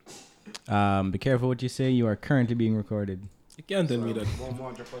Be careful what you say. You are currently being recorded. You can't tell me that.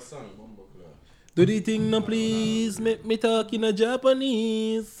 Do the thing now, please. Make me talk in a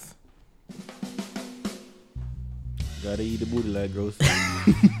Japanese. Gotta eat the booty like gross.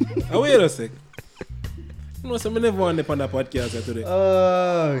 Wait a sec. You know, so I never want to on the podcast today.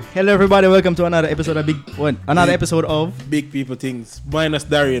 Hello everybody, welcome to another episode of episode of Big People Things. Minus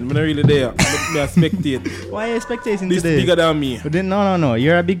Darian. I'm not really there. Me a spectate. Why are you spectating This today? bigger than me. But then, no.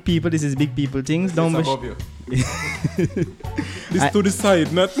 You're a big people. This is Big People Things. Don't It's above you. This to the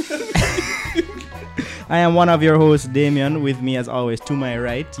side, not. I am one of your hosts, Damien. With me, as always, to my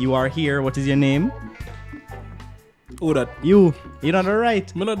right. You are here. What is your name? Who that? You're not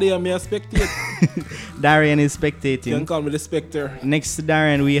alright. I'm not there. Me a spectate. Darian is You can spectating. call me the Spectre. Next to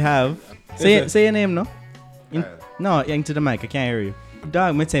Darian, we have. Say your name, no? No, into the mic. I can't hear you.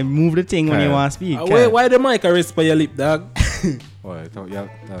 Dog, me say move the thing when you want to speak. Why the mic rest by your lip, dog? Why?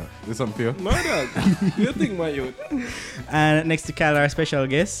 This something for you? No, dog. You think my youth? And next to Kyle, our special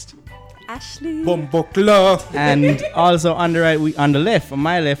guest. Ashley. Bumbleclaw. And also on the right, on the left, on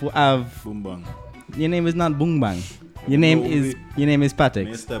my left, we have. Boom bang. Your name is not Boom Bang. Your name is Patex.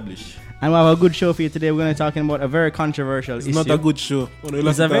 Me establish. And we have a good show for you today. We're going to be talking about a very controversial issue. It's not a good show.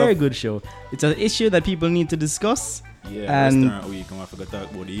 It's a very good show. It's an issue that people need to discuss. Yeah, And- restaurant week. I'm gonna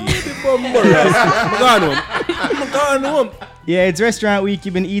talk about the I'm going home. Yeah, it's restaurant week.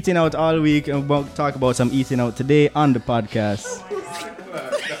 You've been eating out all week, and we'll talk about some eating out today on the podcast.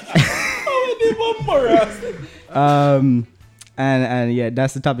 And yeah,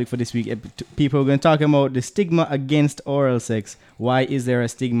 that's the topic for this week. People are going to talk about the stigma against oral sex. Why is there a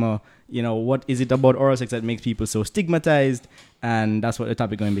stigma? You know, what is it about oral sex that makes people so stigmatized? And that's what the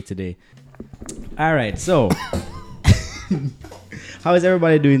topic going to be today. All right, so how is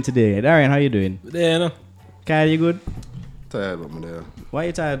everybody doing today? Darian, how you doing? There, no. Kyle, you good? Tired, but I'm there. Why are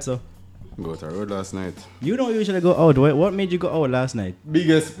you tired, so? Go to the road last night. You don't usually go out. What made you go out last night?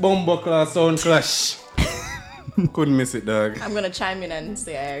 Biggest Bumbleclaw sound clash. Couldn't miss it, dog. I'm gonna chime in and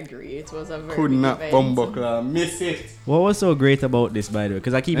say I agree. It was a very Could big not event. Bumbleclaw miss it. What was so great about this, by the way?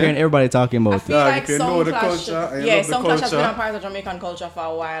 Because I keep hearing everybody talking I about it. feel Dog, like if you know the Soundclash, culture and you yeah, love the Soundclash has been culture. a part of Jamaican culture for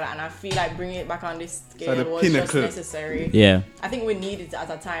a while, and I feel like bringing it back on this scale the was pinnacle. just necessary. Yeah. I think we needed it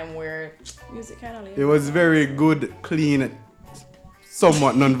at a time where music kind of. It was very good, clean,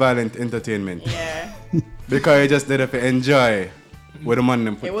 somewhat non-violent entertainment. Yeah, Because you just did it to enjoy what the man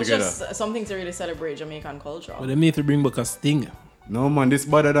them put it was together. just something to really celebrate Jamaican culture. But they need to bring back a sting. No man, this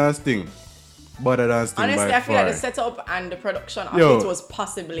better than Sting. Better than Sting Honestly, by I feel far. like the setup and the production of Yo, it was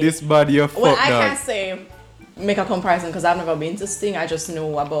possibly. This body you fuck, Well, I dog. can't say make a comparison because I've never been to Sting. I just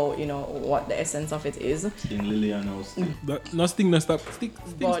know about what the essence of it is. Sting Lillian House. No sting, no stop. Sting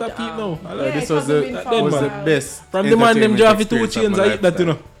But, stop heat now. I yeah, like This it was the, hasn't been was for a the while. best. From the man them entertainment drive it two experience of chains, my I eat that, you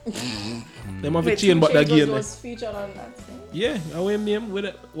lifestyle. know. Them have a Wait, chain, but Change again. was featured on that thing. Yeah, I went name with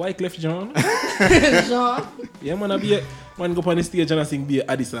Wyclef John. Jean. Yeah, man, man go on the stage and I sing be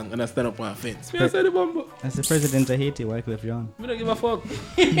Addy song and I stand up on a fence. Me I say the bumbo. That's the president of Haiti, Wyclef Jean. Me don't give a fuck.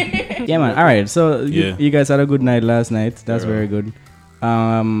 Yeah, man. All right. So you guys had a good night last night. That's very good.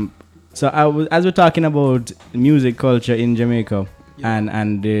 So as we're talking about music culture in Jamaica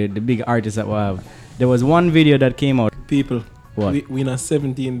and the big artists that we have, there was one video that came out. People. What? We in a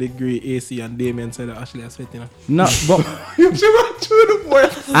 17-degree AC and Damien said that Ashley is sweating. No, but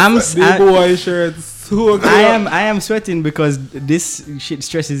The boy shirt so good. I am sweating because this shit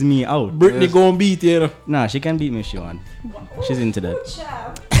stresses me out. Britney gon' beat you, know. Nah, she can beat me if she want. She's into that.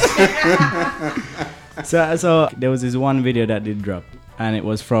 So there was this one video that did drop, and it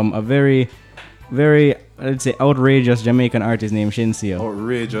was from a very, very, let's say, outrageous Jamaican artist named Shinsia.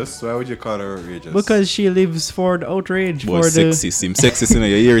 Outrageous? Why would you call her outrageous? Because she lives for the outrage. Boy, for the sexist. Him sexist, you know,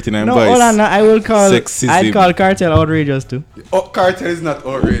 you hear it in her no, voice. hold on. I will call. Sexism. I'd call Cartel outrageous too. Oh, Cartel is not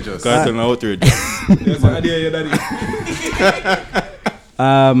outrageous. Cartel and outrage. Yes, I hear you, daddy.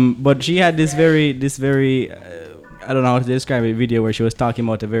 But she had this very, I don't know how to describe it, video where she was talking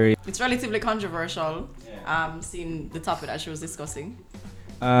about a very. It's relatively controversial. Seeing the topic that she was discussing.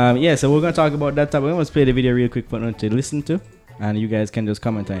 Yeah, so we're gonna talk about that topic. We're gonna play the video real quick for you to listen to, and you guys can just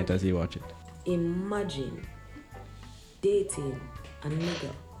comment on it as you watch it. Imagine dating a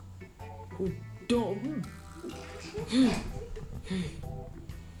nigga who don't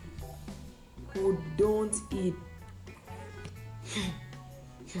eat.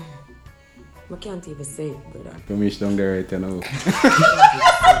 I can't even say it, brother. Permission don't get right, you know.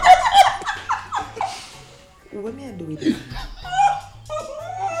 What may I do with you?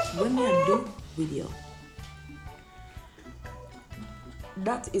 What may I do with you?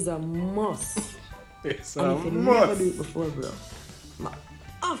 That is a must. It's And if you never do it before, bro, I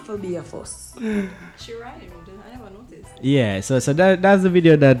offer will be a fuss. She rhymed. I never noticed. Yeah, so that's the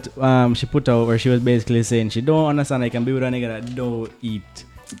video that she put out where she was basically saying she don't understand I can be with a nigga that don't eat.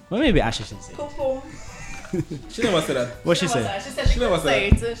 Well, maybe Ashley should say. Poo-poo. She never said that. What she Never said? She said she never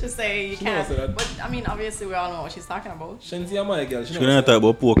couldn't said say it. She say you She never can't. said that. But I mean, obviously we all know what she's talking about. Shenzi a my girl. She She never gonna said talk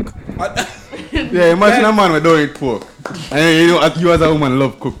about pork. Yeah, imagine a man who don't eat pork. And you as a woman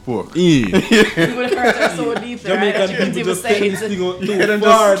love cooked pork. Eh. You would have hurt her so deeply, right? That Jamaican she couldn't people even just take say this it. thing out Yeah, too them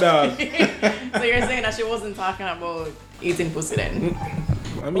far, just- dog. So you're saying that she wasn't talking about eating pussy then?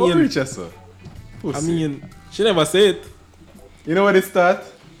 I Oh, mean, Richardson. I mean, she never said it. You know what it start?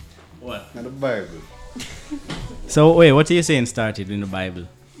 What? In the Bible. So wait, what are you saying started in the Bible?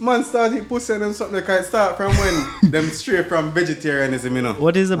 Man started pussy and them something like it start from when them stray from vegetarianism, you know.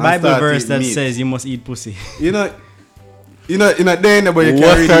 What is the and Bible start verse eat that meat. says you must eat pussy? You know, there but you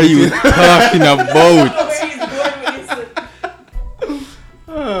What can't are read you it. talking about? Where he's going with this.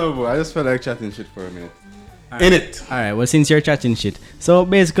 Oh boy, I just felt like chatting shit for a minute. In it. All right. Well, since you're chatting shit, so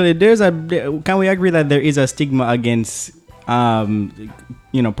basically, can we agree that there is a stigma against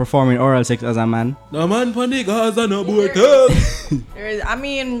performing oral sex as a man? No man for niggas and no boy girls. I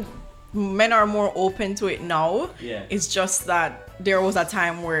mean, men are more open to it now. Yeah. It's just that there was a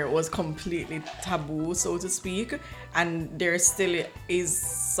time where it was completely taboo, so to speak, and there still is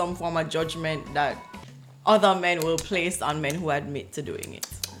some form of judgment that other men will place on men who admit to doing it.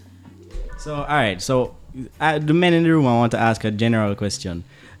 So, all right. So, the men in the room, I want to ask a general question.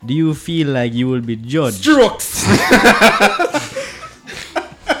 Do you feel like you will be judged? Strokes.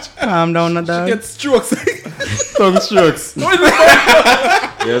 Calm down, no dog. Get strokes. Tongue strokes.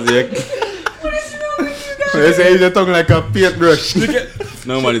 Yes, yeah. They say your tongue like a paintbrush.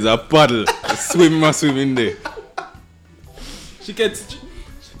 No man, it's a paddle. Swim in there. She gets.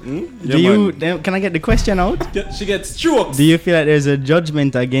 Can I get the question out? She gets strokes. Do you feel like there's a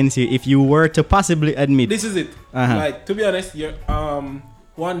judgment against you if you were to possibly admit? This is it. Uh-huh. Like, to be honest, you're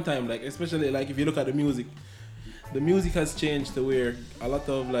one time, like, especially like if you look at the music has changed to where a lot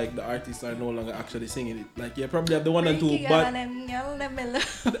of like the artists are no longer actually singing it. Like, you probably have the one and two, but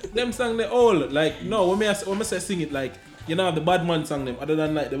them song they all like no. When me say sing it, like, you know, the bad man song them other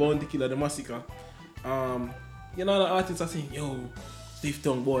than like the Bounty Killer, the Massacre. You know, the artists are saying, yo, stiff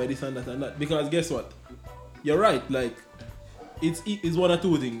tongue boy, this and that, because guess what? You're right. Like, it's one or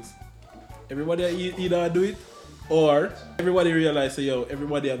two things. Everybody either do it, or everybody realize, say, yo,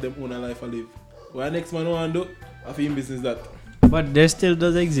 everybody have their own life to live. What next man want to do, I feel in business that. But there still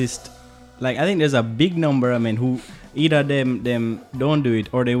does exist. Like, I think there's a big number of men who either them don't do it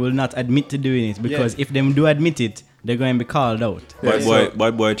or they will not admit to doing it, because if them do admit it, they're going to be called out.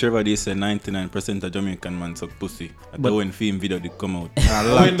 Bad boy Trevor, they say 99% of Jamaican man suck pussy. But when film video did come out. A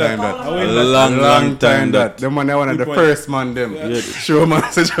long time that. A long time that. The man, one of the Good first man them. Yeah. Show man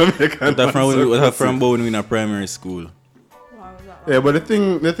say Jamaican. That from man from when we in a primary school. Yeah, but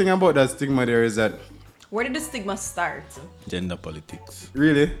the thing about that stigma there is that Where did the stigma start? Gender politics.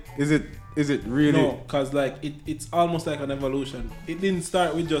 really is it really? No, cause like it's almost like an evolution. It didn't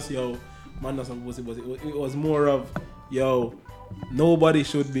start with just yo, man does some pussy, but it was more of yo, nobody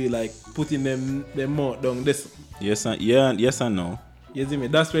should be like putting them mouth down this. Yes and no. You see me?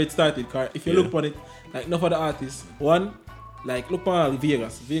 That's where it started. Cause if you look upon it, like enough of the artists, one, like look upon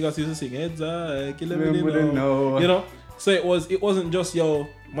Vegas. Vegas used to sing heads high, kill them No. you know. So it wasn't just yo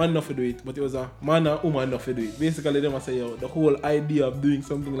man enough to do it, but it was a man and woman enough to do it. Basically, they must say yo, the whole idea of doing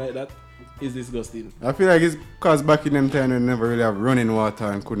something like that is disgusting. I feel like it's because back in them time they never really have running water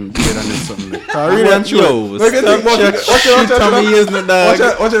and couldn't bathe and do something like that. Really and true. Yo, Like, you think about it, watch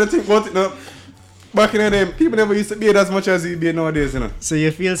it, think about it now. Back in the day, people never used to bathe as much as you bathe nowadays, you know. So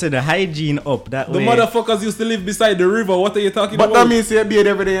you feel the hygiene up that The way. motherfuckers used to live beside the river. What are you talking But about? that means you bathe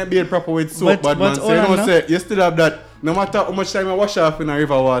every day and bathe proper with soap, But- bad but man. So hold you on know now. say you still have that. No matter how much time you wash off in a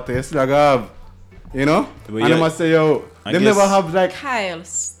river water, you still have, you know. But And yeah, I must say, yo, I them guess- never have like. Kyle,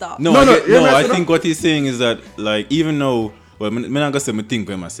 stop. No, No, I no, think what he's saying is that, like, even though, well, I'm not gonna say me think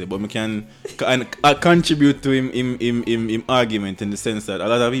what I say, but I can contribute to him argument in the sense that a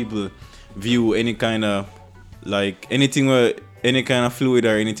lot of people view any kind of, like, anything where any kind of fluid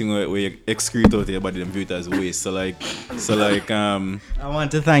or anything where you excrete out your body, them view it as waste. So like I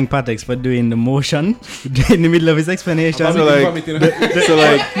want to thank Patex for doing the motion in the middle of his explanation. so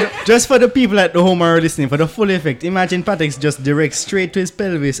like Just for the people at the home who are listening, for the full effect, imagine Patex just direct straight to his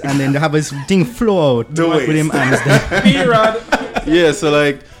pelvis and then have his thing flow out with him hands there.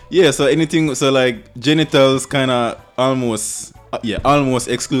 Period. so anything, so like genitals kind of almost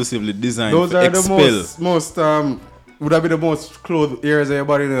exclusively designed Those for are expel. the most would have been the most clothed areas of your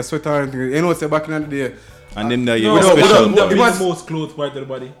body, in the sweat and everything. You know, say back in the day, And then there you No, go that special wouldn't be boys. the most clothes part of the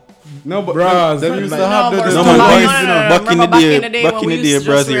body. No, but Bras, them man, used like- to have No, the but No, still, man, like, boys, you know, back in the remember day, when we used to just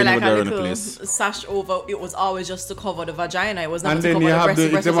Brazil wear, would like, go a around the little place. sash over. It was always just to cover the vagina. It was not and to then cover you the have breast. the The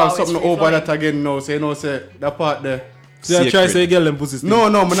if breast them was have always something free over flowing. that again now, say no say that part there. See, I try Sacred. to say girl them pussy stink. No,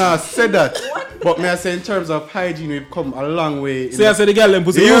 man, I said that. But me I say in terms of hygiene, we've come a long way. See, I say the girl them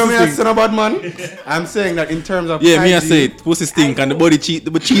pussy you hear me? I stink. said about man. I'm saying that in terms of Yeah, hygiene, me I say it. Pussy stink and the body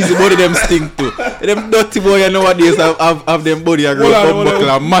the cheesy body them stink too. Them dirty boy nowadays have them body a Hold on, grow hold on. buckle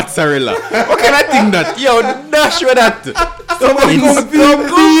and mozzarella. What can I think that? Yo, dash with that. Somebody come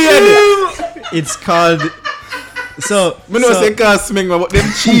beard. It's called. So. Me know say can't smell me, but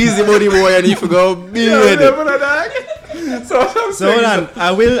them cheesy body boy and if you go beard. So hold on.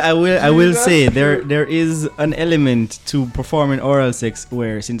 I will say there is an element to performing oral sex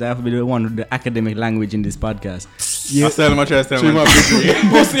where, since I have to be the one with the academic language in this podcast. I tell my try tell man.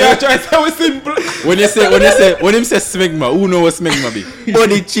 Pussy, I try to say we simple. When him say smegma, who know what smegma be?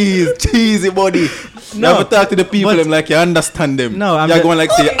 Body cheesy body. No, you have to talk to the people but- them like you understand them. No, I'm you're just- going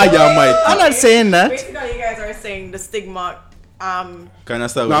like say I am I'm mighty. not saying that. Basically, you guys are saying the stigma. Can I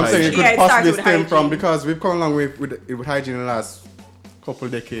start No, I'm with saying it hygiene? could Yeah, it possibly started with stem from hygiene. because we've come a long way with hygiene in the last couple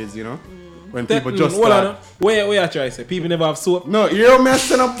decades, you know? When That- people just hold on, start. where I try to say people never have soap. No, you hear me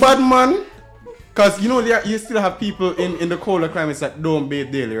saying a bad man? Because, you know, you still have people in the colder climates that don't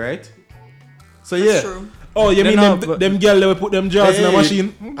bathe daily, right? So, yeah. That's true. Oh, you mean No, them, but- them girl that will put them jars in a Hey,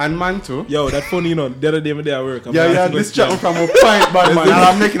 machine? And man too. Yo, that funny, you know. The other day, me there at work. I'm Yeah, asking this question. chatting from a point, bad man. And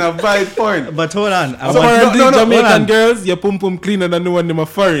I'm making a valid point. But hold on. I So want- when no, the hold Jamaican on. girls, your pum pum cleaner than the one them a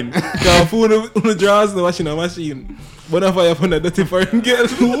foreign. Cause food on the jars, the washing a machine. But if I upon a dirty foreign girl,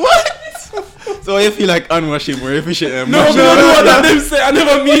 what? So you feel like unwashing or efficient? No, me don't know what that them say. I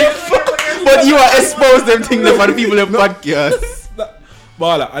never mean. But you are exposed them things for the people in podcast.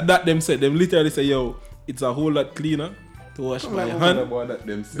 Bala, and that them said, them literally say, yo, it's a whole lot cleaner to wash my hand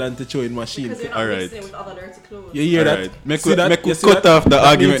than to throw in machine. Because you're not Alright. mixing it with other dirty clothes. You hear Alright. that? Make See we- that? make we You see cut that? off the That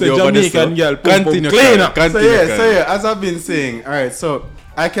argument means a over this, Jamaican so girl, pum pum continue, cleaner. Carl. So yeah, as I've been saying, all right. So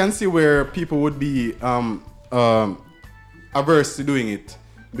I can see where people would be averse to doing it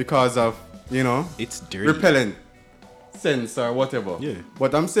because of It's dirty. repellent sense or whatever. Yeah.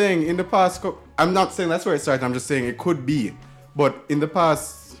 But I'm saying in the past, I'm not saying that's where it started. I'm just saying it could be, but in the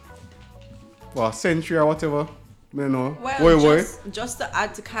past, century or whatever, you know, Well, just to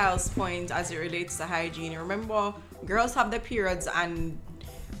add to Kyle's point as it relates to hygiene, remember girls have their periods and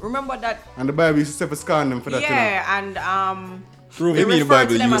remember that and the Bible used to say for scan them for that. and True. they Maybe the refer to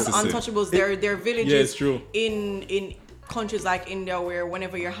Bible them as used to say. untouchables. They're villages Yeah, it's true. in countries like India where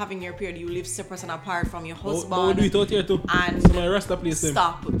whenever you're having your period you live separate and apart from your But we husband. do it out here too. And Some of the Rasta place them.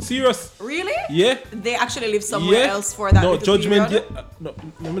 stop. Serious. Really? Yeah. They actually live somewhere Yeah. else for that. No little judgment. period? Yeah. No,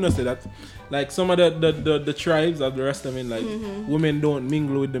 let me not say that. Like some of the tribes of the rest of men, like women don't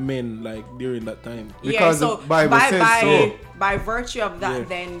mingle with the men like during that time. Because so the Bible by, says by, so. by virtue of that, Yeah.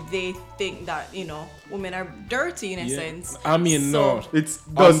 then they think that women are dirty in a Yeah. sense. I mean, So- no. It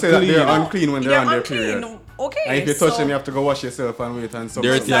does say that they're Unclean. unclean when they're on their period. Okay. And if you touch so, them, you have to go wash yourself and wait and so.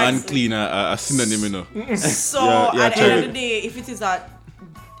 Dirty and Precisely. clean are a synonym, you know. So Yeah, at the end true. of the day, if it is that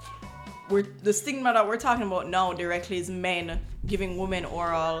the stigma that we're talking about now directly is men giving women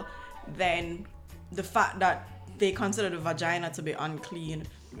oral, then the fact that they consider the vagina to be unclean,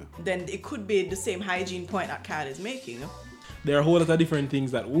 then it could be the same hygiene point that Kat is making. There are a whole lot of different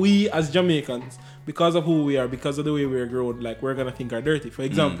things that we as Jamaicans, because of who we are, because of the way we're grown, like we're gonna think are dirty. For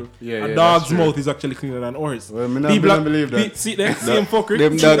example, Yeah, a yeah, dog's that's true. mouth is actually cleaner than ours. Well, me not believe that. See there, same fuckery.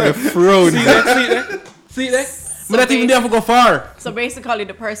 Them dog the fraud. See there, see there. Me not even there for go far. So basically,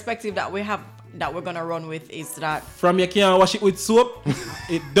 the perspective that we have that we're gonna run with is that From you can't wash it with soap,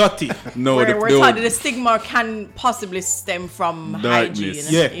 it dirty. No, we're the taught that the stigma can possibly stem from Darkness.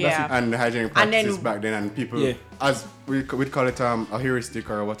 hygiene. Yeah, And the hygienic And then- practices back then, and people, Yeah. as we'd call it a heuristic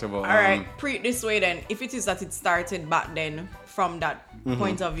or whatever. All right, pre it this way then. If it is that it started back then from that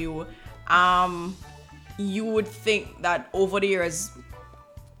point of view, you would think that over the years,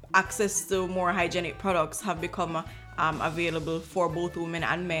 access to more hygienic products have become available for both women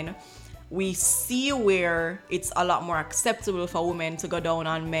and men. We see where it's a lot more acceptable for women to go down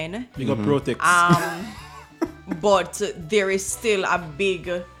on men, You got Protex. but there is still a big,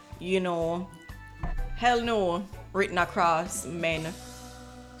 hell no written across men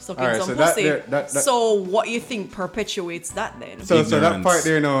sucking Alright, some so that pussy. there- that- So what you think perpetuates that then? So that Ignorance. part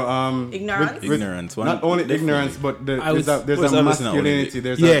there, Ignorance? Ignorance, one- not only definitely. ignorance, but I there's would- a obviously not masculinity. only-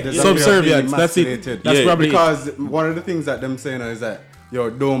 There's Yeah, a subservience, that's it. emasculated. That's probably it. Because one of the things that them saying is that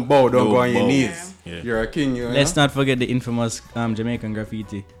don't bow, don't go on your bow. knees. Yeah. You're a king. Let's not forget the infamous Jamaican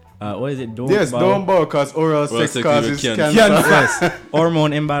graffiti what is it? Don't Yes, bow. don't bow because oral sex sex causes give you cancer. Yes.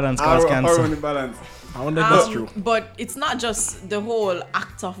 Hormone imbalance cause cancer. Hormone imbalance. I wonder if that's true. But it's not just the whole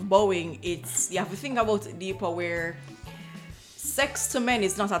act of bowing. It's you have to think about it deeper. Where sex to men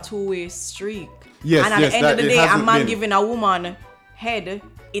is not a two-way street. Yes, and at yes, the end of that the it day, a hasn't man been. giving a woman head,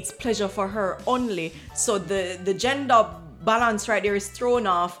 it's pleasure for her only. So the gender balance right there is thrown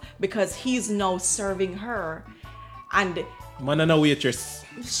off because he's now serving her. And Man and a waitress.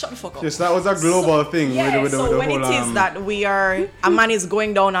 shut the fuck up. Yes, that was a global thing. Yeah, with the so when whole, it is that we are, a man is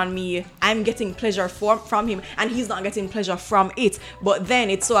going down on me, I'm getting pleasure from him, and he's not getting pleasure from it. But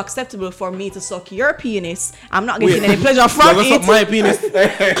then it's so acceptable for me to suck your penis. I'm not getting any pleasure from That's it. not my penis.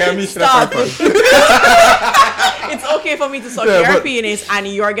 Stop. It's okay for me to suck Yeah, your but- penis, and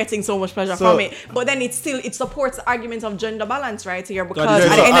you're getting so much pleasure from it. But then it supports the argument of gender balance right here, because yeah, at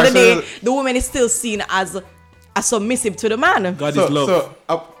so the end of the day, actually- the woman is still seen as submissive to the man. God So, is love. so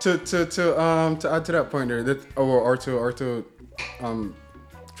up to add to that point there, that or to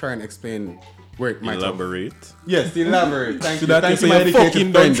try and explain where it might have. Elaborate. Yes, elaborate. Thank So you. that Thank is you, my your educated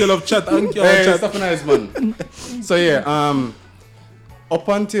fucking friend. don't of chat and Hey, chat. stop nice man. So yeah, up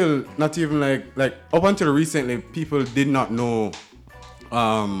until not even like up until recently, people did not know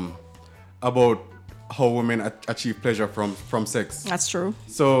about how women achieve pleasure from sex. That's true.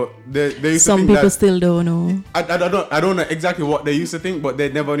 So they used Some to think people that, still don't know. I don't know exactly what they used to think, but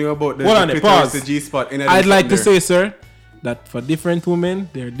they never knew about the Hold on, clitoris, pause. the G spot. I'd like to say, sir, that for different women,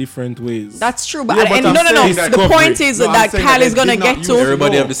 there are different ways. That's true, but Yeah, at the but end, I'm no. saying that The coverage. point is No, I'm that saying Kyle that is they gonna did not get use to. it.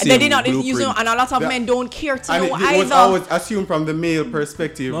 Everybody have the same They did not use it, blueprint. and a lot of That- men don't care to And know it was either. always assumed from the male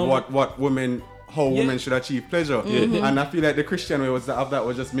perspective No. how women should achieve pleasure. And I feel like the Christian way was that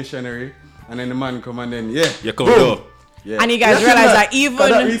was just missionary, and then the man come and then You come boom. down. Yeah. And you guys realize that even-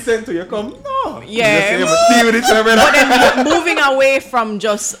 that recent to you come no Yeah. you just say, "Deal with each other." But then moving away from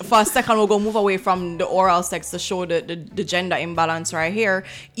just for a second, we'll go move away from the oral sex to show the gender imbalance right here.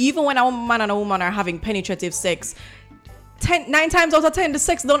 Even when a man and a woman are having penetrative sex, 9 times out of 10, the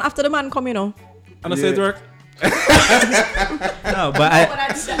sex done after the man come, you know. And I said Yeah. work. No, but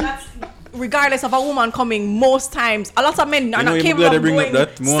That's regardless of a woman coming, most times a lot of men are You know, not I'm capable glad I of bring going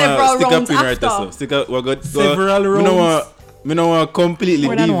up that. several Stick rounds up in right there, after. so. Stick up. We're good. Several rounds. Me no want completely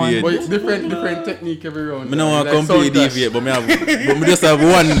More than one. deviate. But it's different technique every round. Me no want Like completely sound clash. deviate, but me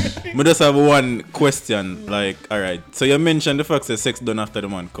just have one question. Like, all right. So you mentioned the fact that sex done after the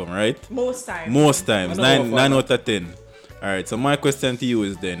man come, right? Most times. Most times, I know 9 how out of 10. All right. So my question to you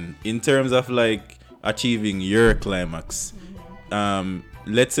is then, in terms of like achieving your climax,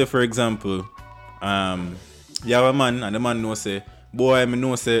 let's say for example, you have a man and the man knows say, boy, me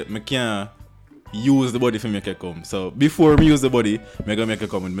know say me can't use the body for make it come. So before me use the body, me gonna make it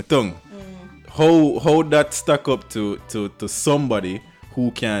come with my tongue. How that stack up to somebody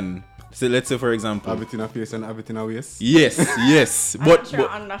who can, so let's say for example, Have it in a face and have it in a waist. yes, I'm but not sure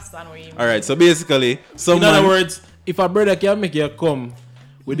I understand what you mean. all right. So basically, In someone. other words, if a brother can make you come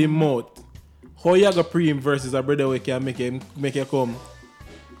with him mouth, how you go pre him versus a brother who can make you come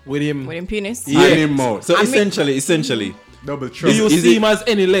with him? With him penis. Yeah. And him mouth. So I mean- essentially, Double Do trouble. you is see it- him as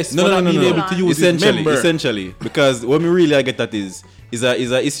any less no, for no, not no, being no. able to use his member? Essentially, because what me really I get at is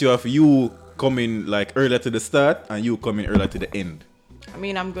a issue of you coming like earlier to the start and you coming earlier to the end. I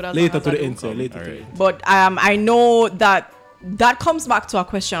mean, I'm good as Later long as to I the do end, sir. come. Later to the Alright. end. But I know that comes back to a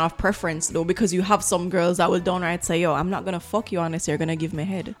question of preference though, because you have some girls that will downright say, yo, I'm not gonna fuck you unless you're gonna give me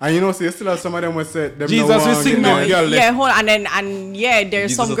head. And you know, so you still have some of them will say, them Jesus no will want sing get no, them. girl. Yeah, hold on, and there's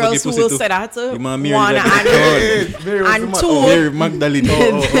Jesus some will girls give who will pussy say too. that. You man Mary One like and that. Mary was and the man- two. Oh, Mary Magdalene.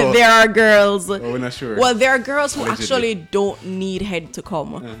 there are girls. we're not sure. Well, there are girls who Allegedly. actually don't need head to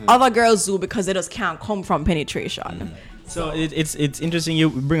come. Other girls do because they just can't come from penetration. So it's interesting you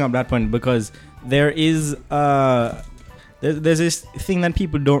bring up that point, because there is there's this thing that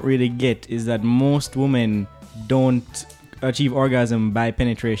people don't really get, is that most women don't achieve orgasm by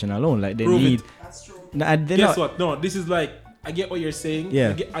penetration alone. Like they Prove need. it. That's true. Nah, they Guess not- what? No, this is like, I get what you're saying.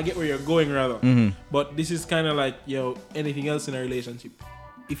 Yeah. I get where you're going rather. Mhm. But this is kind of like, anything else in a relationship.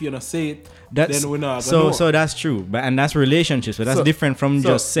 If you not say it, That's then we're not so gonna so that's true, but and that's relationships. So that's So- different from so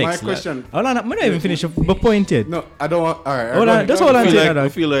just sex. my Like- question- hold on, I'm not even finished the point yet. No, I don't want. All right. Hold on, just hold on. I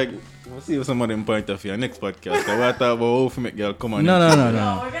feel like we'll see if somebody in point of view next podcast. I want to talk about how to make girl come on. No.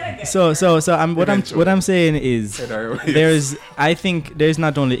 We're gonna get So I'm what Eventually. I'm saying is There's I think there's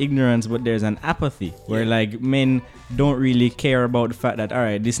not only ignorance, but there's an apathy where like men don't really care about the fact that all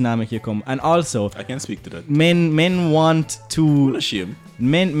right, this now make you come, and also I can speak to that. men want No to shame.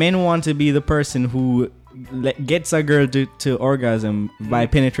 men want to be the person who gets a girl to orgasm by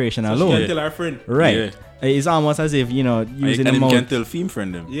penetration She alone. can tell our friend. Right. Yeah. It's almost as if, you know, using the and you mouth. can tell film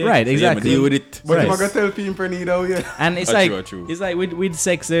friend them. Yeah. Right, So, exactly. deal with it. But Right. if I gotta tell people need out, yeah. And it's Ah, like true. it's like with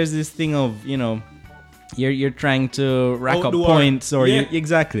sex, there's this thing of, you know, you're trying to rack up Outdo her. points or Yeah.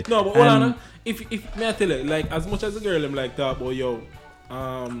 exactly. No, but hold And- on. If may I tell you, like as much as the girl them like talk about yo,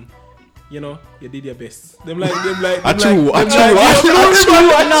 you know, you did your best. Them like. Achoo, them achoo, like,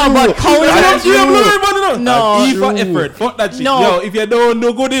 achoo. No, but counter. No. E for effort. Fuck that shit. No. Yo, if you don't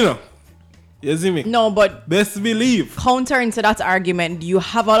do good enough, you see me. No, but Best believe. counter to that argument, you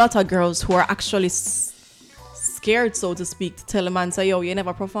have a lot of girls who are actually scared, so to speak, to tell a man, say, yo, you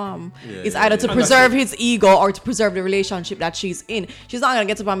never perform. It's either to preserve his ego or to preserve the relationship that she's in. She's not gonna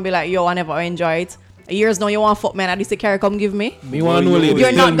get up and be like, yo, I never enjoy it. Years now, you want fuck man, and this carry come give me. Me want to know, ladies.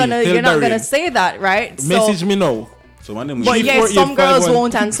 You're tell not gonna, me, tell you're not Darren. gonna say that, right? So- Message me now. So one of them But will- yes, some girls 34851.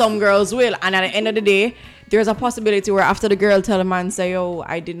 won't and some girls will. And at the end of the day, there's a possibility where after the girl tell a man, say, oh,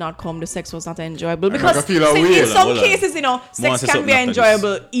 I did not come, the sex was not enjoyable. Because I feel a see, way. in some Hold on. cases, you know, More sex say can something be after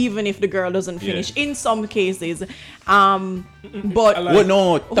enjoyable even if the girl doesn't finish. In some cases. But What?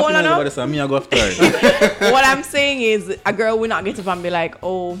 No, Hold on tapping now. over this. Me, I go after her. what I'm saying is a girl will not get up and be like,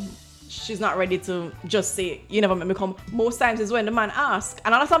 oh, she's not ready to just say, you never make me come. Most times is when the man asks.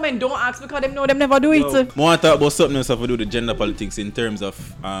 And a lot of men don't ask because they know them never do it. I want to talk about something else have to do with gender politics in terms of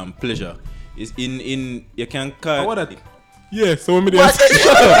pleasure. Is in you can call What that? Yeah, so when me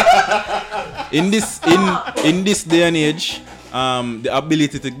in this day and age, the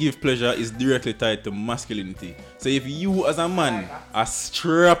ability to give pleasure is directly tied to masculinity. So if you as a man are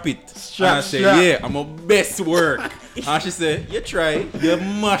strap it and say, yeah, I'm a best work, and she say, you try, you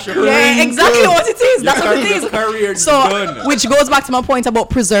mash up. Yeah, exactly what it is. That's what Your career it is. So, done. which goes back to my point about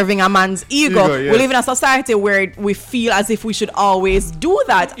preserving a man's ego. Ego, yes. We live in a society where we feel as if we should always do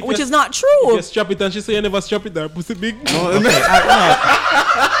that, which you- is not If true. you strap it and she say you never strap it, that pussy big.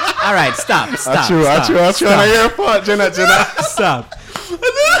 All right, stop. I hear part, Jenna. Stop.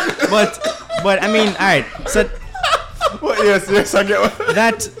 But I mean, all right. So But yes, I get what.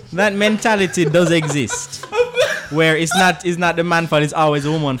 that mentality does exist, where it's not the man fault, it's always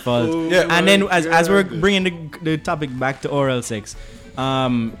the woman fault. Yeah. And then as we're bringing the topic back to oral sex,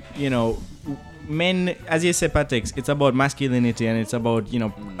 you know, men, as you said, Patex, it's about masculinity and it's about, you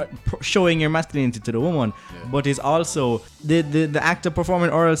know, showing your masculinity to the woman, but it's also the act of performing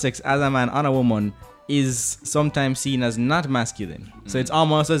oral sex as a man on a woman is sometimes seen as not masculine. So it's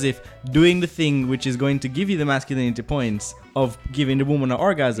almost as if doing the thing which is going to give you the masculinity points of giving the woman an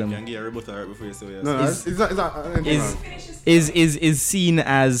orgasm Can get a rebuttal right before you say yes. No, it's not. is seen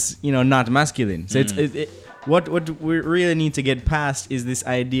as, you know, not masculine. So what we really need to get past is this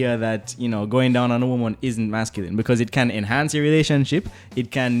idea that, you know, going down on a woman isn't masculine, because it can enhance your relationship.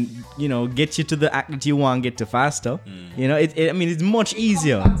 It can, you know, get you to the act that you want, get to faster. You know, I mean, it's much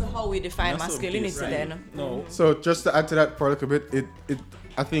easier. Back to how we define That's masculinity so deep, then. No. So just to add to that for a little bit,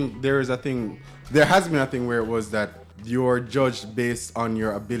 I think there has been a thing where it was that you're judged based on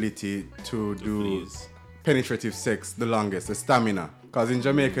your ability to do please. penetrative sex the longest, the stamina. Because in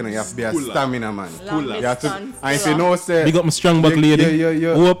Jamaica, you have to be a Cooler. stamina man. Longest You have to, stand and if stiller. you know, say Big up my strong back lady.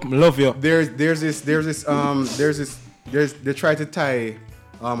 Yeah. Whoop, love you. They try to tie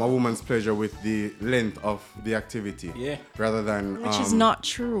a woman's pleasure with the length of the activity. Yeah. Rather than Which is not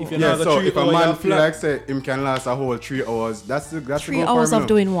true. If you're yeah, not so the if a 3 hour, man you're feel flat. like say him can last a whole 3 hours, that's the 3 goal hours for him of now.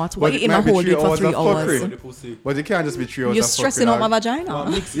 doing what? What But you in it a might be whole 3 day for hours 3 of hours? fuckery. But you can't just be 3 hours You're of stressing fuckery. out my vagina.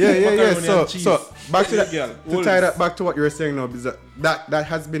 Yeah. Macaroni and cheese. So back to that, Girl, to tie that back to what you were saying now, because that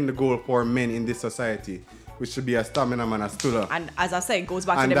has been the goal for men in this society, which should be a stamina man, a stuller. And as I say, it goes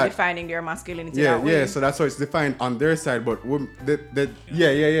back to And them that- defining their masculinity Yeah, that way. so that's how it's defined on their side. But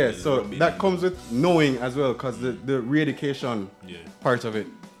yeah. So that comes with knowing as well, because the re-education part of it.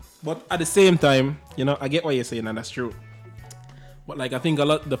 But at the same time, you know, I get what you're saying, and that's true. But like, I think a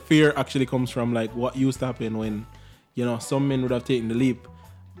lot the fear actually comes from like what used to happen when, you know, some men would have taken the leap,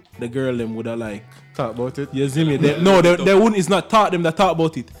 the girl them would have like, Talk about it. you see me? They wouldn't. It's not taught them that talk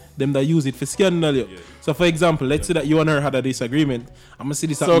about it. Them that use it for scandal. You. So for example, let's say that you and her had a disagreement. I'm gonna see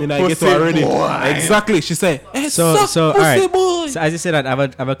this happening. I get to her already. Exactly. She say, hey, So all pussy right. boy. So as you said that, I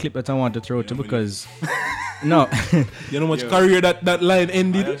have a clip that I want to throw to, because no. You know how much career that line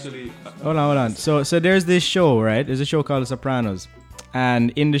ended. Hold on. So there's this show, right? There's a show called The Sopranos,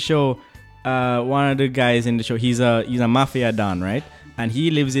 and in the show, one of the guys in the show, he's a mafia don, right? And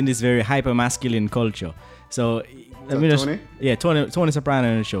he lives in this very hyper masculine culture. So let me just, Tony? yeah, Tony Soprano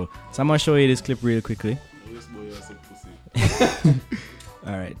in the show. So I'm gonna show you this clip real quickly.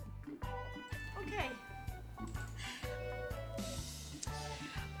 All right. Okay.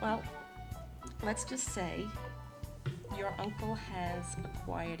 Well, let's just say your uncle has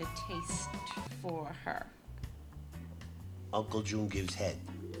acquired a taste for her. Uncle June gives head.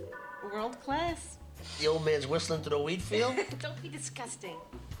 World class. The old man's whistling to the wheat field? Don't be disgusting.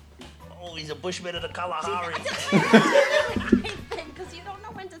 Oh, he's a bushman of the Kalahari. Because you don't know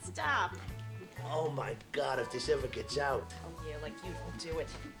when to stop. Oh my God, if this ever gets out. Oh yeah, like you don't do it.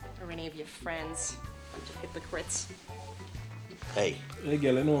 Or any of your friends. Bunch of hypocrites. Hey, Hey,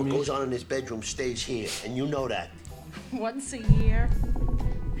 girl, I know what me. goes on in this bedroom stays here, and you know that. Once a year,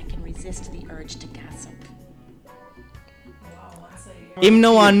 I can resist the urge to gossip. Him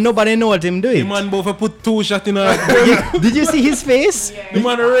no one, nobody know what him The doing. man both put 2 shots in her. Did you see his face? The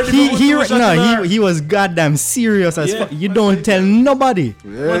man already put 2 shots in her. He was goddamn serious as Yeah. fuck. You don't tell nobody.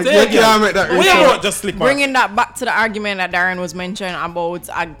 Yeah, But you hey, can't make that What result. about just slip Bringing that back to the argument that Darren was mentioning about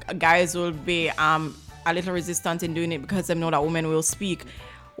guys will be a little resistant in doing it because they know that women will speak.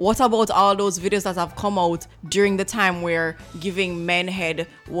 What about all those videos that have come out during the time where giving men head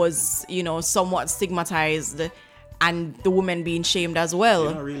was, somewhat stigmatized and the women being shamed as well?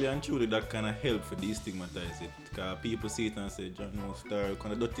 You know, really and truly that kind of help for destigmatize it. Because people see it and say, John no star,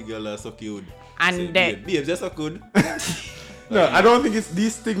 kind of dirty girl are so cute. And say, they- babes, that's so good. No, I don't think it's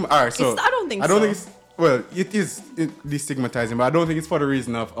destigma. Alright, so I don't think I don't so. think it's well. It is destigmatizing, but I don't think it's for the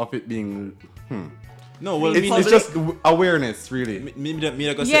reason of it being. No, well, It's just awareness, really. me like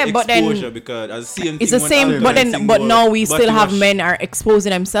Yeah, say but then exposure because as same It's thing the when same, Alkaline but sing but about now we body still have wash. men are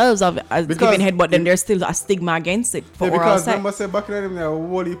exposing themselves as Because giving head, but then there's still a stigma against it for Yeah, oral because sex. remember say back in the day, there were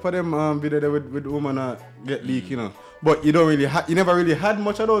whole heap of them video there with woman get leak, But you don't really you never really had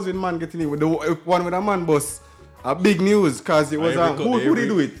much of those with man getting it. With the one with a man boss, a big news because it was who did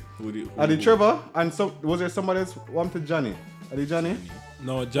do it? The Trevor and was there somebody else wanted Johnny? Are they Johnny?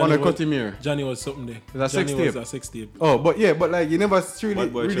 No, Wanna cut him here. Johnny was something there. Is that sex Johnny was tape? a sex tape. Oh, but like you never really.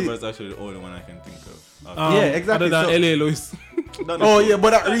 Bad Boy really Trevor is actually the only one I can think of. Yeah, exactly, Other than so- L.A. Lewis. Oh yeah, but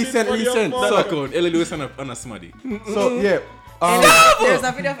that recent. That So, account, Ellie Lewis on a smaddy. so yeah. There's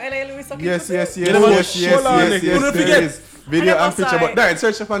a video of L.A. Lewis talking Yes, to yes, You never know, yes, hold on, nigga. You don't there forget. is video I and never picture. saw But it. Darren,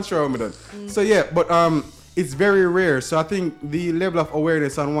 search up and show me done. So yeah, but it's very rare. So I think the level of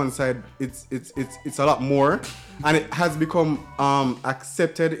awareness on one side, it's a lot more, and it has become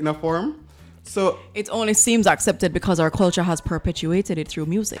accepted in a form. So It only seems accepted because our culture has perpetuated it through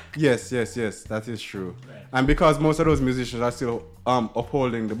music. yes, that is true. And because most of those musicians are still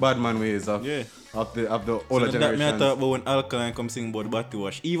upholding the bad man ways of Yeah. of the So older that me I generations. thought about when Alkaline come sing about body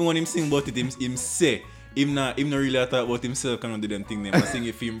wash. Even when him sing about it, him say him not really thought about himself kind of do them thing them and sing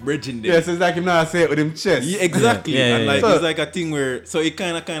it for him bridging them. Yes, it's like him now say it with him chest. Yeah, exactly. Yeah, and yeah, like yeah. it's like a thing where so it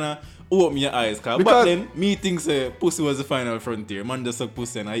kinda open your eyes. Cause Because- back then me think say pussy was the final frontier. Man just suck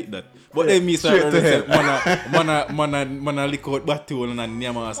pussy and I eat that. But then me straight start to say hell. man lick out battle and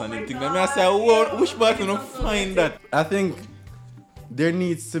nyamas and them thing. Then me I say, whoa, which battle no find that? I think there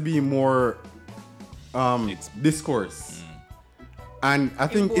needs to be more discourse, and I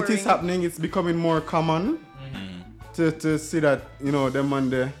think it is boring. happening. It's becoming more common to see that them man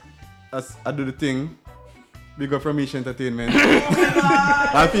there as I do the thing. Big up from Ish Entertainment.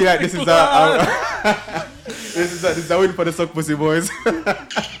 I feel like this is this is a win for the Suck Pussy Boys.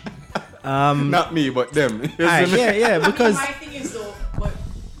 Not me, but them. Because My thing is though, but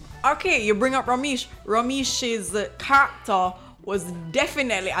okay, you bring up Ramesh. Ramesh's character was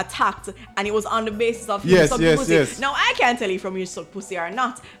definitely attacked, and it was on the basis of him Yes, sucking yes, pussy. yes. Now I can't tell if Ramesh sucked pussy or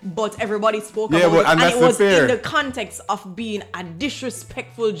not, but everybody spoke Yeah, about but- it, and and that's it the was fair. in the context of being a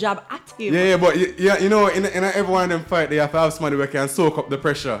disrespectful jab at him. Yeah, but in every one of them fight, they have to have somebody who can soak up the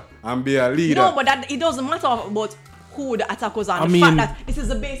pressure and be a leader. No, but that it doesn't matter about who the attack was on. I The mean- fact that this is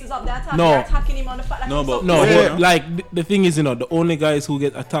the basis of the attack. No. They're attacking him on the fact that No, he but- sucked No, pussy. Yeah. but like the thing is, the only guys who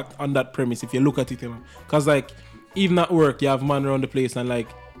get attacked on that premise, if you look at it, because like even at work, you have man around the place, and like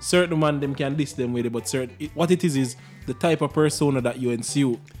certain man them can diss them with it, but what it is the type of persona that you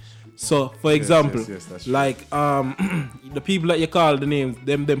ensue. So, for example, yes, that's true. like the people that you call the names,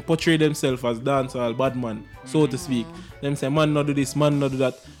 them portray themselves as dancehall bad man, so to speak. Them say man not do this, man not do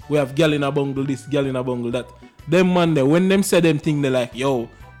that. We have gal in a bungle this, gal in a bungle that. Them man there, when them say them thing, they like, yo,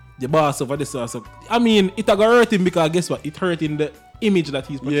 the boss of this also. I mean, it a go hurt him because guess what? It hurting the image that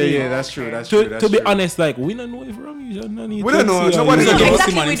he's portraying. Yeah, that's true. That's true. That's To be true. honest, like we don't know if Ramesh no need We to don't know. see how Nobody he- No, Suck exactly,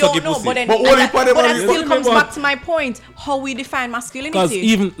 pussy, man, we him suck don't your know, pussy. but then But and only that, for them but on that the- still comes But- back to my point, how we define masculinity. Because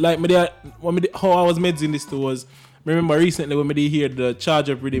even like how I was meddling this to was remember recently when me hear the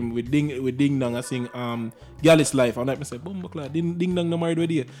charge up rhythm with Ding Dong I sing Gallus Life and I say Bumbaclaw Ding Dong no married with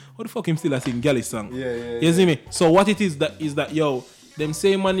you. How the fuck him still a sing Gallus song? Yeah. You see me? So what it is that yo them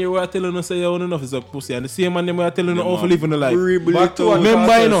same man you were telling us say you don't enough is a pussy and the same man them were telling you how to live in the life. Back to what Remember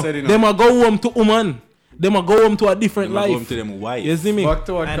Pastor you know said, them a go home to woman. them a go home to a different Them a life. go home to them wife. You see me? Back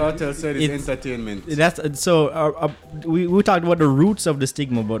to what And Cartel said is it's- entertainment. That's so. We talked about the roots of the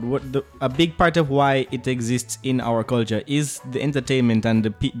stigma, but a big part of why it exists in our culture is the entertainment and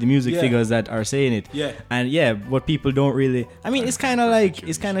the music figures that are saying it. Yeah. And what people don't really. I mean, it's kind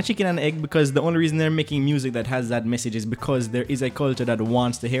of chicken and egg, because the only reason they're making music that has that message is because there is a culture that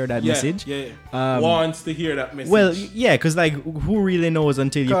wants to hear that message. Wants to hear that message. Well, yeah, because like who really knows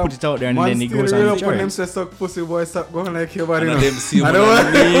until you put it out there and then it goes on the when them chart. say suck pussy boy, stop going like your body. And You know. them see I man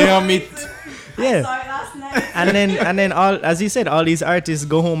don't and name it. Yeah. Saw it last night. and then all, as he said, all these artists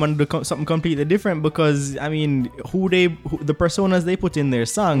go home and do something completely different, because I mean, the personas they put in their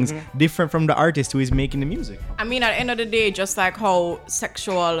songs different from the artist who is making the music. I mean, at the end of the day, just like how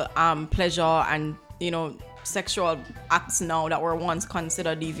sexual pleasure and, you know, sexual acts now that were once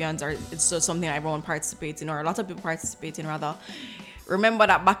considered deviant, or it's just something that everyone participates in, or a lot of people participate in rather. Remember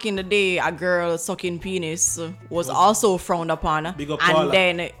that back in the day, a girl sucking penis was also frowned upon, Big up Paula.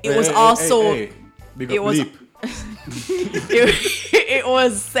 and then it was also Big it up was Leap. it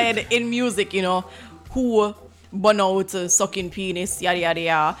was said in music, you know, who burn out sucking penis, yada yada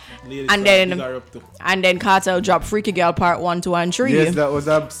yada, Ladies and big her then up too. Cartel dropped Freaky Girl Part 1, 2, and 3. Yes, that was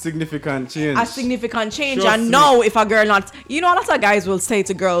a significant change. A significant change. Trust And me. now if a girl not, you know, a lot of guys will say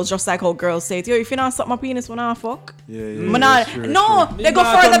to girls, just like how girls say, yo, if you not suck my penis, when I fuck. Yeah, No, true, no, true. they go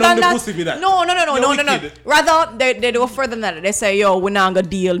Nah, further turn down than the that. pussy with that. No. You're wicked. Rather, they go further than that. They say, yo, we're not gonna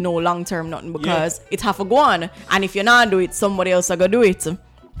deal no long term nothing, because it have to go on. And if you not do it, somebody else are gonna do it.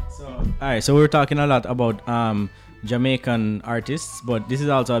 All right, so we're talking a lot about Jamaican artists, but this is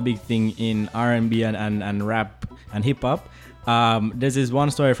also a big thing in R&B and rap and hip hop. There's this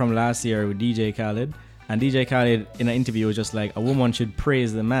one story from last year with DJ Khaled, and DJ Khaled in an interview was just like, a woman should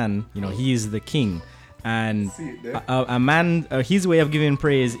praise the man, you know, he is the king, and a man, his way of giving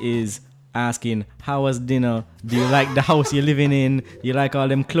praise is asking, how was dinner? Do you like the house you're living in? Do you like all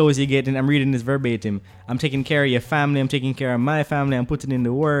them clothes you're getting? I'm reading this verbatim. I'm taking care of your family. I'm taking care of my family. I'm putting in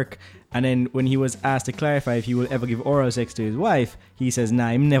the work. And then when he was asked to clarify if he will ever give oral sex to his wife, he says, nah,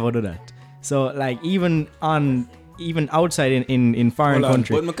 him never do that. So like even outside in foreign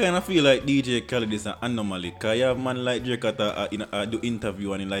countries. But I kind of feel like DJ Khaled is an anomaly. Because you have man like Drake at do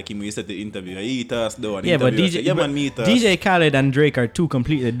interview, and like him, he said the interview, he eat us though. And Yeah, but interview, DJ, yeah, but man, meet us. DJ Khaled and Drake are two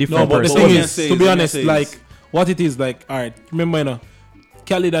completely No, different but the persons. thing What is, I'm to be saying honest, is- like what it is, like, all right, remember, you know,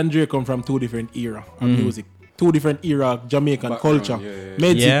 Khaled and Drake come from two different era of music, two different era of Jamaican Background, culture. yeah.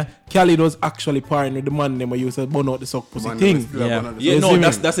 Made Yeah. it, Khaled was actually partnering with the man them who used to burn out the suck pussy Man, thing. was still Yeah. one of the- Yeah, You no, see me?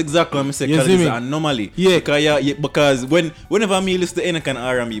 that's exactly what I'm saying. You Khaled see is me? an anomaly. Yeah. Because whenever me listen to any kind of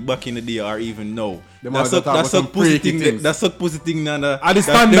R&B back in the day, or even now, Them that's always talk about some pussy freaky thing. things. That's suck pussy thing. And the that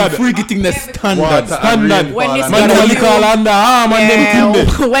standard. freaky thing. That's standard. Water Standard. and When rainfall this and Man, interview- what you call underarm and them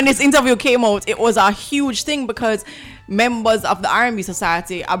thing there. When this interview came out, it was a huge thing, because members of the R&B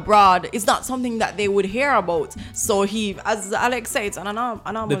society abroad, it's not something that they would hear about. So he, as Alex said, it's an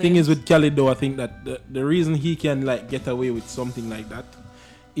anomaly. The thing is with Khaled though, I think that the reason he can like get away with something like that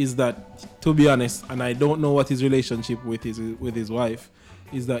is that, to be honest, and I don't know what his relationship with his wife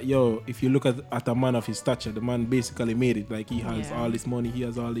is, that if you look at a man of his stature, the man basically made it. Like, he has Yeah. all this money, he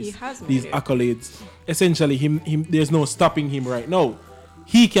has all He this has made these it. accolades. Essentially, him there's no stopping him right now.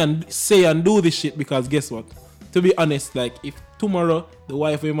 He can say and do this shit, because guess what? To be honest, like, if tomorrow the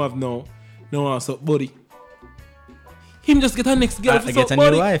wife him have no answer, buddy, him just get a next girl for Get some a new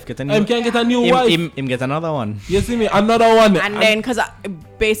buddy. wife. Get a new. Him can get a new wife. Him get another one. You see me? Another one. And then, because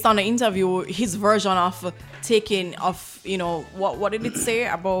based on the interview, his version of taking of, you know, what did it say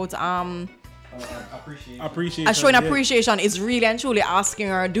about appreciation. showing yeah. appreciation is really and truly asking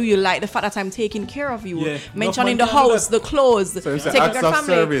her, do you like the fact that I'm taking care of you? Yeah. Mentioning No the man can do house, the clothes, So it's an taking acts care of of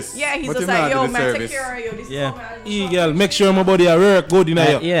family. service. Yeah, he's But just you like, not yo, do the man, take service. care of you. This Yeah. is how man- Hey, girl, make sure my body work good in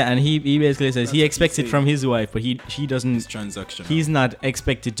here. Yeah, and he basically says he what expects he it say. from his wife, but she doesn't. It's transactional. He's not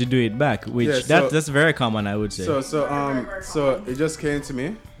expected to do it back, which Yeah, so- that's very common, I would say. So it just came to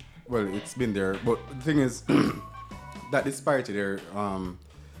me. Well, it's been there, but the thing is that disparity there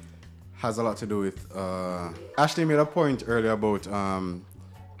has a lot to do with. Ashley made a point earlier about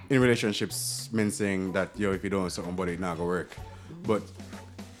in relationships, men saying that if you don't want somebody, it's not gonna work.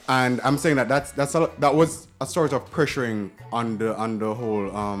 And I'm saying that that was a sort of pressuring on the whole.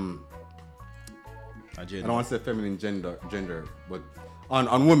 I don't want to say feminine gender, but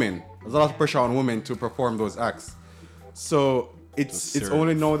on women. There's a lot of pressure on women to perform those acts. So it's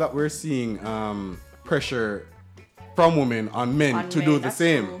only now that we're seeing pressure from women on men On to men, do the that's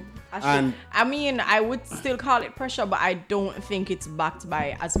same. true. I mean, I would still call it pressure, but I don't think it's backed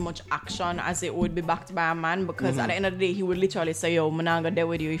by as much action as it would be backed by a man, because at the end of the day, he would literally say, yo, I'm not gonna deal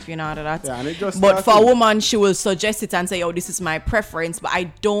with you if you're not that. Yeah, and it just but for a woman, she will suggest it and say, yo, this is my preference, but I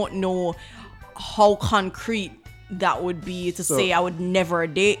don't know how concrete that would be to say I would never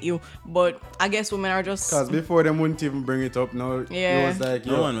date you. But I guess women are just... Because before them wouldn't even bring it up now. Yeah. It was like,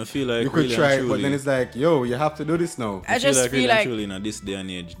 No one will feel like you could really try and it, but truly- then it's like, yo, you have to do this now. I just feel really like... and truly in this day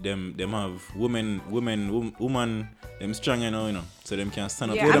and age, them have women, them strong, you know, so them can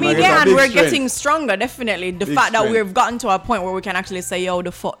stand up. Yeah, to I them mean, against- it's a and big we're strength. getting stronger, definitely. The Big fact that strength. we've gotten to a point where we can actually say, yo,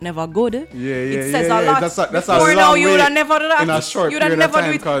 the fuck never good. It says yeah. a lot. That's a Before long now, you would way have never done that. in a short You'd have period of never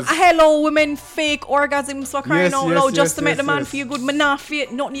time, do it. 'cause- Hello, women fake orgasms for crying Yes, out yes, loud just yes, to make the yes, man yes. feel good. Me not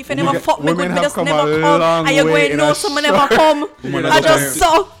feel nothing if you Women never get- fuck me women good, me have just come never a come. long And you're way going to in know a someone short- never come. Woman I have just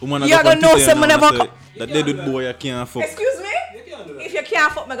come- saw. woman have You're come going to know today someone and never say come. that dead boy you can't fuck. Excuse me? If you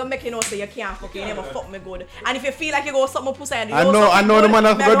can't fuck me, I'm gonna make you know say you can't fuck. You never fuck me good. And if you feel like you go suck my pussy and you I go know, suck I me know the good, man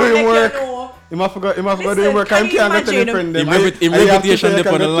have me to go gonna doing make you work. know. He must go doing Listen, work. can I you can't get to imagine? defend them. Him reputation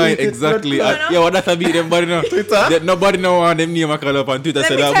depend on the line, exactly. Twitter. Yeah, what that a beat them body now. That nobody know want them name a call up on Twitter. Let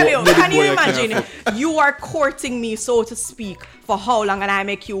say me that tell you, dead can boy you can't imagine? fuck. You are courting me, so to speak, for how long, and I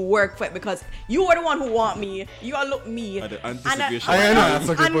make you work for it because you are the one who want me. You are look me. And the And anticipation. I know, that's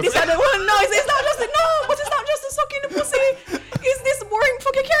sucking and pussy. this other one, no, it's not just but it's not just the sucking the pussy. Is this boring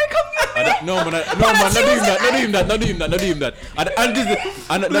fucking carry come with me? No man, not do him that. Not do him that. Not do him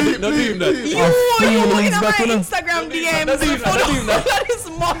that. You in my Instagram DMs Not do him that. for this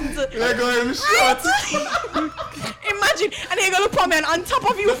month. They're going short. Imagine, and they're gonna put me on top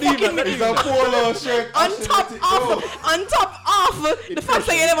of you fucking me. It's a polo shirt. On top of the fact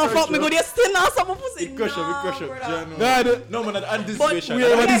that you never fuck me good, you still not some pussy. Big crush up. Dad, No man, that But, anticipation.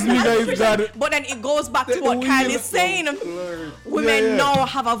 what this nigga is dad. but then it goes back to what Kylie's saying. Women now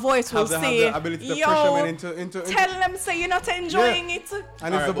have a voice who Have the say, ability to pressure men into tell them say you're not enjoying it.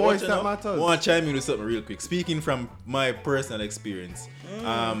 and it's the voice that I matters. want to chime in with something real quick. Speaking from my personal experience,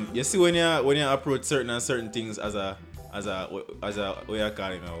 you see when you approach certain things as a what you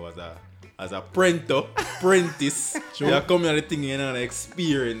call it now, as a apprentice, you come here the thing you know the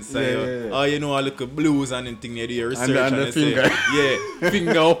experience. Yeah. You know I look at blues and them thing you do your research And the you finger. say,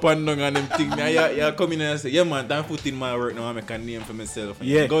 finger up and down and them thing. You come in and say, yeah man, time put in my work now I make a name for myself. And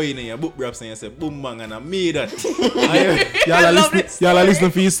you go in and you book raps and you say boom bang and I made that. Y'all are listening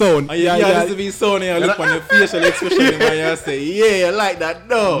for your sound. And you listen to his sound and you look on the facial expression and you say, yeah, you like that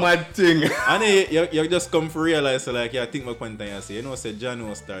though. Mad thing. And then you just come to realize, so like, you think my point and you say, you know, say John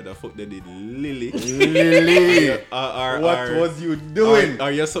was started, the fuck they did Lily. Lily. Or What was you doing?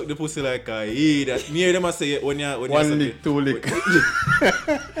 Or you suck the pussy like a that me them say when you One suck lick, two lick.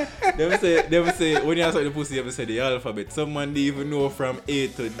 Them say when you suck the pussy you say the alphabet. Some man they even know from A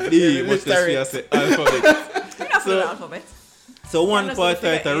to D, much less you say alphabet. So, alphabet. So one Honestly, part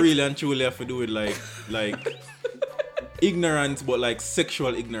figure that I eight. really and truly have to do with like ignorance, but like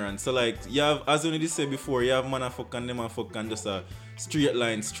sexual ignorance. So like you have, as you said before, you have man a fuck and them a fuck and just a straight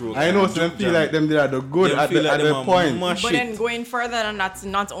line stroke. I know, and so them jump feel jam. like them they are the good Them at feel the, like at them the a point. mash But it. then going further than that,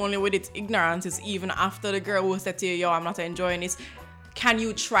 not only with its ignorance, it's even after the girl who said to you, yo, I'm not enjoying this. Can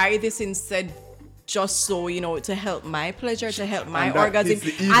you try this instead? Just so you know, to help my pleasure, to help my And that orgasm,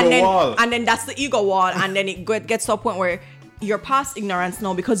 hits the ego wall. and then that's the ego wall, and then it gets to a point where you're past ignorance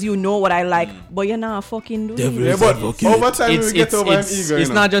now because you know what I like, but you're not fucking doing it. Yeah, but over time we get over him ego. It's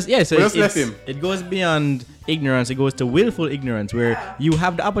not just so We just it's, left him. it goes beyond ignorance. It goes to willful ignorance, where you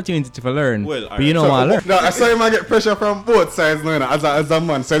have the opportunity to learn, Well, but you don't want to learn. No, I saw him get pressure from both sides now, as a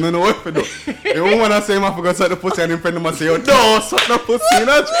man, so I don't know what to do. The woman I say him I forgot suck the pussy and him friend them say, yo, no, suck the pussy, you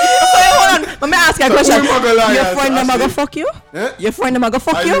know? So hold on, let me ask you a So question. who am I gonna lie Your at, friend them a go Ashley? fuck you? Eh? Your friend them a go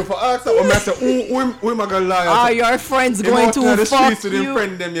fuck I you? do for ask that, I say, who am I gonna lie? Are your friends Him going out in to the fuck streets with him you?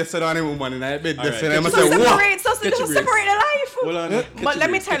 friend them yesterday and him woman in I bed Alright, yesterday. I'm catch say, your what? Catch your Separate the life. Hold on. Yeah. But let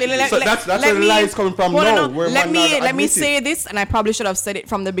me tell you, So that's where the lies coming from hold now, on, where let man me not let me admit it. say this, and I probably should have said it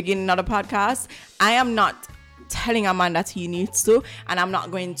from the beginning of the podcast. I am not telling a man that he needs to, and I'm not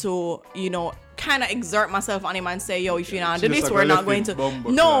going to, kind of exert myself on him and say, yo, if you're not do She just this, like we're a not left going it to.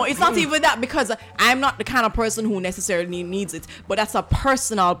 bumbo No, clap. it's not even that, because I'm not the kind of person who necessarily needs it, but that's a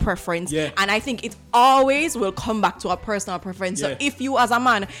personal preference. Yeah. And I think it always will come back to a personal preference. Yeah. So if you as a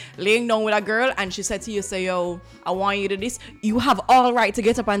man laying down with a girl and she said to you, say, yo, I want you to do this, you have all right to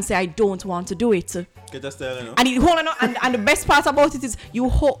get up and say, I don't want to do it. Get that style, you know. And hold on, and the best part about it is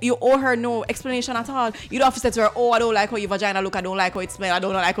you owe her no explanation at all. You don't have to say to her, oh, I don't like how your vagina look, I don't like how it smells, I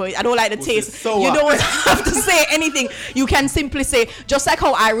don't like the taste. So you what? don't have to say anything. You can simply say, just like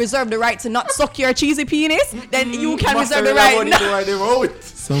how I reserve the right to not suck your cheesy penis, then you can reserve the right. It all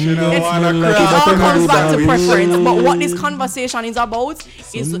comes back to preference. But what this conversation is about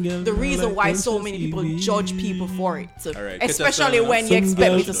is the reason why so many people judge people for it. Alright, especially when you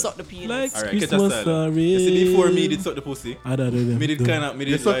expect me to suck the penis. Alright, catch us style. You see, before me did suck the pussy, me did kind of, me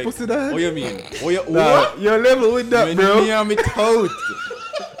did suck like, pussy, dad? what you mean? Oh, you, Nah, what? you're level with that, bro. Me and me tout.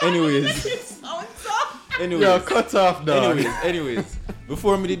 Anyways. Yo, cut off, dog. Anyways.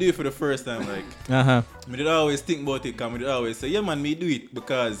 Before me did do it for the first time, like, me did always think about it, cause me did always say, yeah man, me do it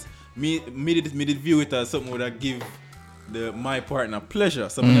because me did view it as something that give my partner pleasure.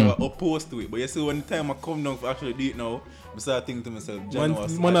 So I'm never opposed to it. But you see, when the time I come down for actually do it now, I start thinking to myself, John, no,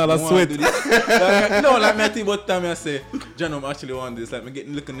 like me think about the time I say, John, I actually want this. Like, me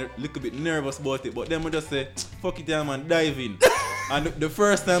getting a bit nervous about it. But then I just say, fuck it, yeah, man, dive in. And the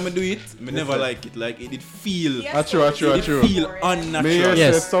first time I do it, I never like it. Like, it did feel... True. feel unnatural. Me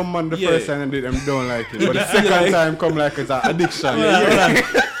say someone the first time they don't like it. But the second time come like it's an addiction.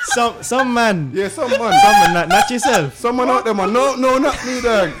 Some man. Yeah, someone, not yourself. Someone out there, man. No, not me,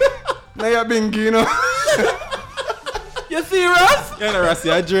 dog. Now you're being, you know. You serious? Yeah, no, Rassi,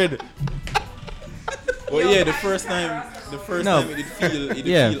 I dread. But yeah, the first time it did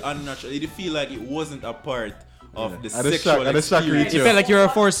feel unnatural. It did feel like it wasn't a part of the sexual experience. You felt like you were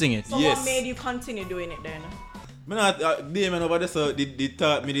forcing it. So what made you continue doing it then? Me not, Damon over there, so did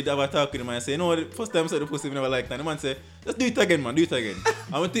have a talk with him and I say, no, the first time I saw the pussy, I never liked that. And the man say, just do it again, man, do it again.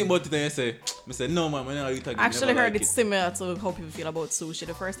 And I think about it and I say, no, man, I never do it again. I actually heard it's similar to how people feel about sushi.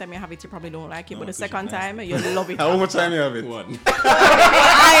 The first time you have it, you probably don't like it, but the second time, you love it. How much time you have it? One.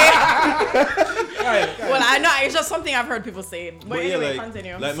 Well, I know, it's just something I've heard people say. But anyway,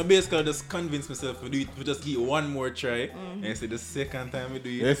 continue. Like, my basically just convince myself to do it, to just give it one more try. And I say, the second time we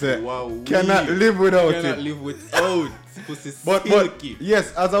do it, wow. Cannot live without it. Cannot live without. Pussy but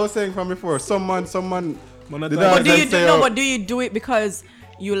yes, as I was saying from before, someone. But do you do it because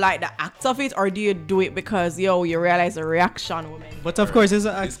you like the act of it, or do you do it because you realize the reaction, woman? But of course, it's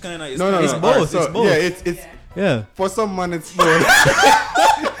kind of it's both. So, it's both. It's yeah. For someone, it's both.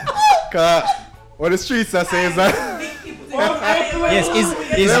 Cause what the streets are saying is that. Yes, Some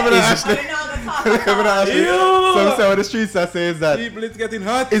say what the streets are saying is that. People, it's getting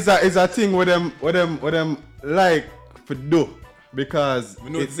hot. Is a thing with them like for do. Because we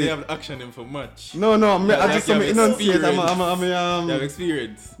know they have action in for much. No, I just enunciate. I'm you have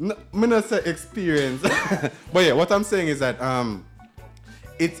experience. No, me not say experience. But yeah, what I'm saying is that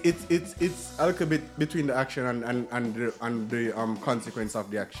it's a little bit between the action and the consequence of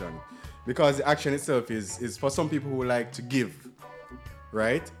the action. Because the action itself is for some people who like to give.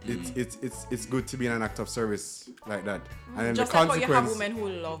 Right? It's good to be in an act of service like that. And then just the like consequence how you have women who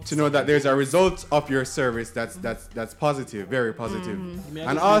love to know that there's a result of your service that's positive, very positive.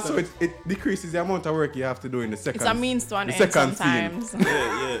 And also it decreases the amount of work you have to do in the second. It's a means to an end sometimes.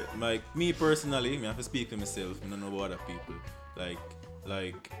 Yeah. Like me personally, I have to speak to myself. I don't know about other people.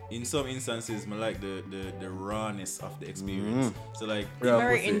 Like in some instances, I like the rawness of the experience. So like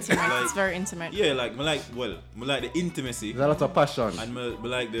very intimate. Like, it's very intimate. Yeah, like I like the intimacy. There's a lot of passion. And I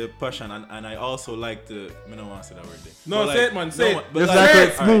like the passion, and I also like the. I don't want to say that word there. No, but say it, man. Say it. It's like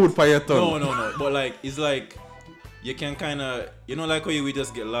it's smooth for your tongue. No. But like it's like you can kind of, like how we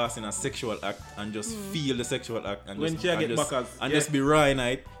just get lost in a sexual act and just feel the sexual act and when just be raw in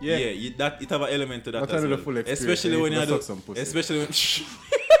it. Yeah, it have an element to that as well. Full especially when you do,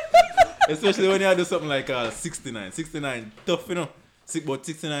 especially when you do something like 69 tough, But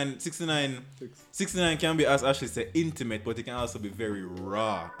 69 can be, as Ashley said, intimate, but it can also be very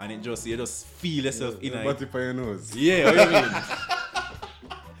raw, and you just feel yourself in it. Body for your nose. Yeah, what do you mean?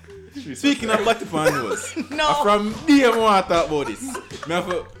 Speaking of body for your nose, no. From DM I want to talk about this.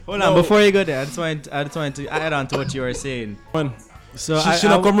 Hold on, before you go there, I just want to add on to what you were saying. So she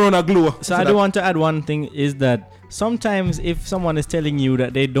not come around a glue. So I do want to add one thing is that sometimes if someone is telling you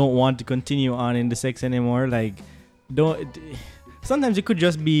that they don't want to continue on in the sex anymore, like sometimes it could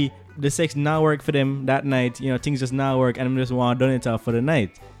just be the sex not work for them that night, things just not work and they just want to done it off for the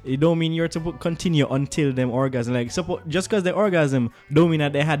night. It don't mean you're to continue until them orgasm. Like just because they orgasm don't mean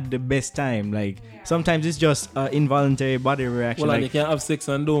that they had the best time. Like sometimes it's just involuntary body reaction. Well, like, they can have sex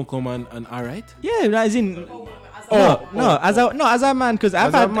and don't come and alright? Yeah, as in as a man, because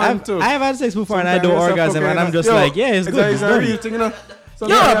I've had sex before and I do orgasm and I'm just like, yeah, it's good. It's a real thing,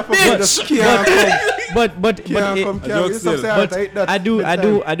 Yeah, bitch. But I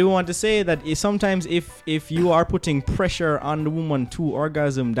do want to say that sometimes if you are putting pressure on the woman to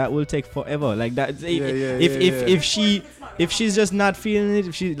orgasm, that will take forever. Like that, if she's just not feeling it,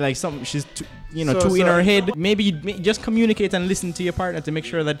 if she like she's two in our head. Maybe you just communicate and listen to your partner to make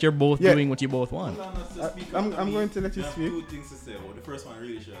sure that you're both doing what you both want. I'm going to let you speak. Two things to say. Well, the first one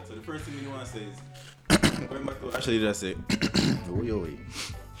really short. So the first thing you want to say is going back to actually just say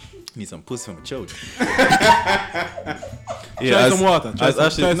need some pussy from a church. Try some water. As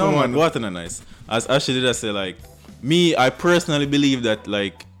Ashley, no man, water not nice. As Ashley did I say, like, me, I personally believe that,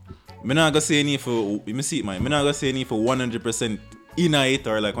 like, me not gonna say any for me see it, man. Me not gonna say any for 100% in it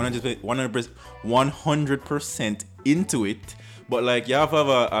or like 100% into it. But like you have to have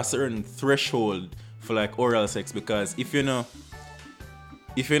a certain threshold for like oral sex, because if you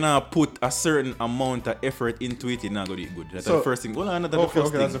not put a certain amount of effort into it, you're not gonna do it good. That's the first thing. Well, that's the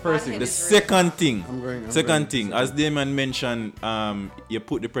first thing. That's the first thing. The second thing. Second thing, as Damon mentioned, you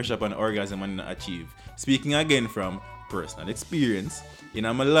put the pressure upon orgasm and achieve. Speaking again from personal experience, in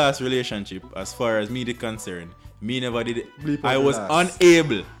my last relationship, as far as me the concerned, me never did it. I was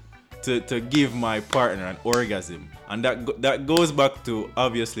unable to give my partner an orgasm, and that goes back to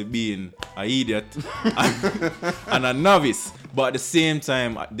obviously being an idiot and a novice. But at the same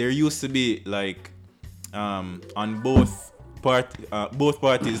time, there used to be like on both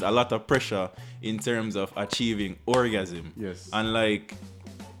parties a lot of pressure in terms of achieving orgasm. Yes. And like,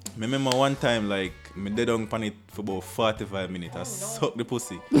 I remember one time, like, me dead on pan it for about 45 minutes. I suck the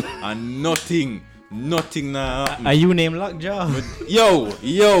pussy and nothing now. Are you named Lockjaw?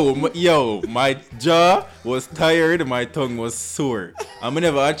 Yo, my jaw was tired, my tongue was sore. I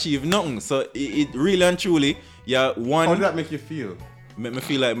never achieved nothing. So it really and truly, one. How did that make you feel? Make me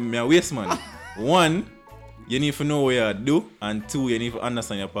feel like me a waste man. One, you need to know what you do, and two, you need to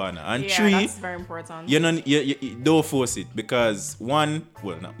understand your partner, and three, that's very important. You don't force it, because A,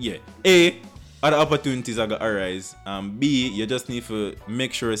 other opportunities are gonna arise, and B, you just need to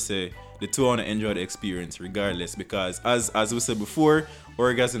make sure say the two want to enjoy the experience regardless, because as we said before,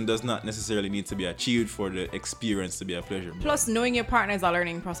 orgasm does not necessarily need to be achieved for the experience to be a pleasure. Plus, knowing your partner is a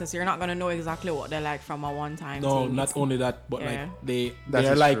learning process. You're not gonna know exactly what they're like from a one-time No, thing. not only that, but like they That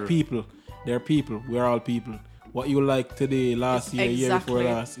are is like true. people. They're people. We're all people. What you like today, last year, year before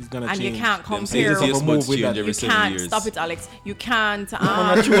last, is gonna and change. you can't Them say compare. the taste buds Move with change that. every You 7 can't years. stop it, Alex. You can't.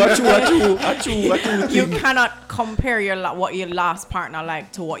 Achoo. You cannot compare what your last partner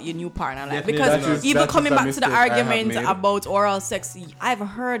like to what your new partner like, Definitely, because that is even a coming back to mistake the I have argument made. about oral sex, I've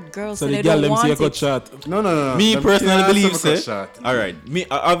heard girls So say the they girl don't them see a want cut it. shot. No. Me Them personally can't believe, have some say, shot. all right. Me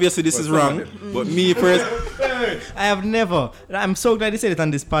obviously this is Well, wrong, but me personally. I have never. I'm so glad you said it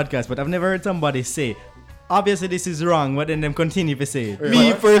on this podcast, but I've never heard somebody say, obviously this is wrong, but then them continue to say it.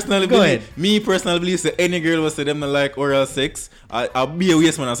 Me personally Go ahead. believe that any girl was say them not like oral sex, I'll be a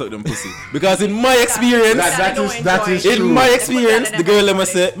waste man and suck them pussy. Because in my experience, That is in true. my They put experience, that in the their girl them body.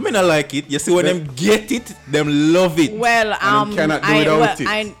 say, me not like it. You see when them get it, them love it. Well, them cannot do without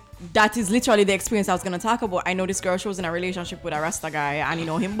it. that is literally the experience I was gonna talk about. I know this girl, she was in a relationship with a Rasta guy, and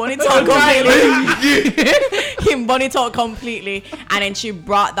him bunny talk completely. Him bunny talk completely, and then she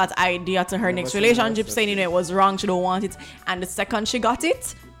brought that idea to her next relationship, saying it was wrong, she don't want it, and the second she got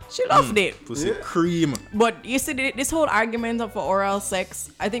it, she loved it. Pussy cream. But you see, this whole argument of oral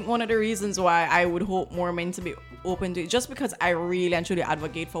sex, I think one of the reasons why I would hope more men to be open to it, just because I really and truly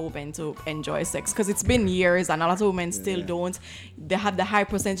advocate for women to enjoy sex, because it's been years and a lot of women still don't. They have the high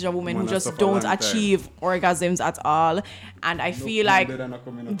percentage of women who Women just suffer don't long time. achieve orgasms at all, and I feel no, like they're not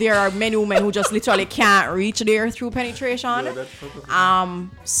coming up. there are many women who just literally can't reach there through penetration.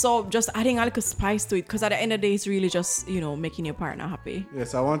 So just adding a little spice to it, because at the end of the day, it's really just making your partner happy.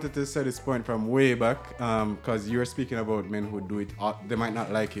 Yes, I wanted to say this point from way back, because you were speaking about men who do it. They might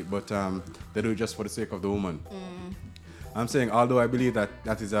not like it, but they do it just for the sake of the woman. I'm saying, although I believe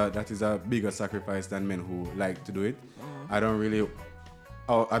that is a bigger sacrifice than men who like to do it, I don't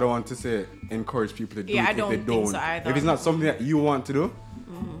want to say encourage people to do it I if don't they think don't. so either. If it's not something that you want to do,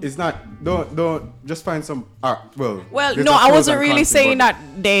 it's not. Don't just find some. Well, Well, there's no, a I pros wasn't and really cons, saying but-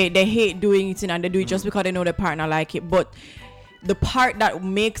 that they hate doing it and they do it just because they know their partner like it. But the part that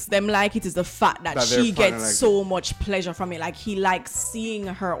makes them like it is the fact that That their she partner gets like so much pleasure from it. Like he likes seeing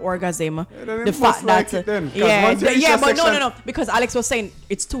her orgasm. then The it fact must like that it then, 'cause yeah, once you reach yeah, that but section- no, because Alex was saying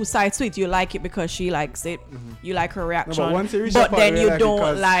it's two sides to it. You like it because she likes it. You like her reaction. but once you reach that but part then where you like it don't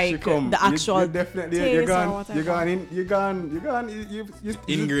 'cause she like come, the actual you definitely taste you're or gone. whatever. You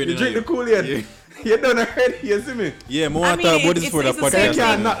Ingredient drink the like- Kool-Aid. Yeah. You done already. You see me? Yeah, more I want to mean, talk about this it's- for the it's the podcast. same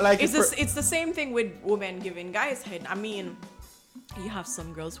Yeah, thing. not like it's, it for- it's the same thing with women giving guys head. I mean, you have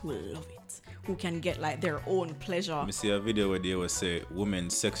some girls who love it, who can get like their own pleasure. I see a video where they will say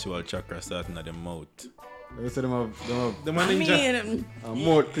women's sexual chakra starting at the mouth. They say them have The man I ninja. mean,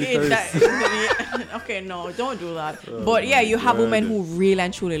 more clitoris. okay, no, don't do that. But yeah, you have women who really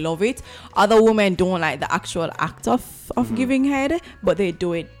and truly love it. Other women don't like the actual act of giving head, but they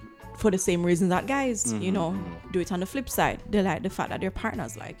do it for the same reasons that guys, you know, do it on the flip side. They like the fact that their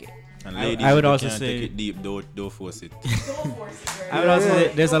partners like it. And ladies, I would if you also can't say- take it deep, don't force it. I would also say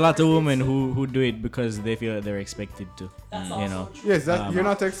there's a lot of women who do it because they feel that they're expected to. You know. Yes, that you're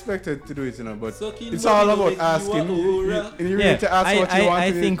not expected to do it, you know, but Sucking it's all body about like you asking. are You Aura. need to ask what you want. I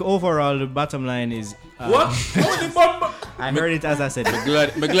to do. think overall the bottom line is What? Oh, the bomb. I heard it as I said. I'm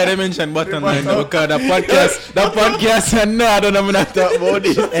glad I mentioned bottom line because the podcast, and no, I don't know I'm not talking about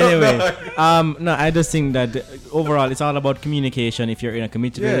it. Anyway, no, I just think that overall it's all about communication if you're in a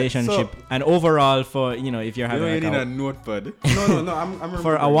committed Yeah, relationship, so- and overall for if you're You having know, you like need a a, notepad. No, I'm for a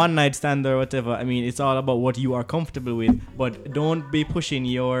remembering. one night stand or whatever. I mean, it's all about what you are comfortable with, but don't be pushing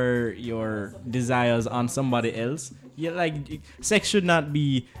your desires on somebody else. Yeah, like sex should not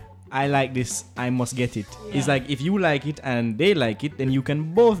be. I like this, I must get it. It's like if you like it and they like it, then you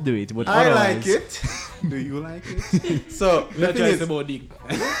can both do it. But I otherwise- like it. Do you like it? So the That's thing is, about dick.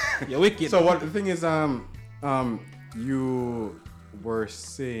 You're wicked. so what the thing is, you were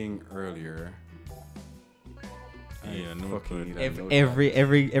saying earlier. Yeah, Fucking notepad.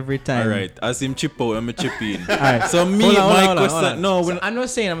 every time. Alright, as him chip out, I'm chip in. Alright. So me, Hold on, my hold on. question, no, So I'm not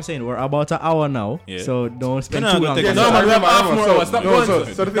saying. I'm saying we're about an hour now. Yeah. So don't spend We're not too gonna long. take on a- that. No, man, we have half more So- hours. Stop no, going. so the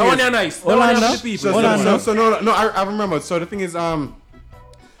thing That one is- you're nice. Hold That one on you're now. for the people. Hold on now. So I remember. So the thing is,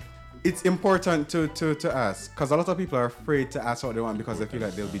 it's important to ask because a lot of people are afraid to ask what they want because they feel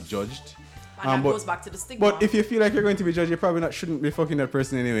like they'll be judged. And that But- goes back to the stigma. But if you feel like you're going to be judged, you probably shouldn't be fucking that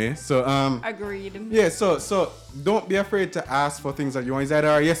person anyway. So Agreed. yeah, so don't be afraid to ask for things that you want. It's either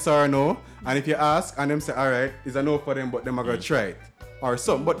a yes or a no. And if you ask and them say, all right, it's a no for them, but them are gonna try it. Or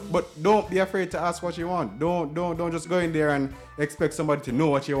something. But don't be afraid to ask what you want. Don't just go in there and expect somebody to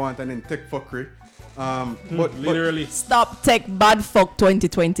know what you want and then take fuckery. But Literally. Stop tech bad fuck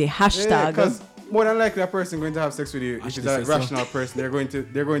 2020 hashtag. because more than likely a person going to have sex with you, if it's Actually a says so. rational person,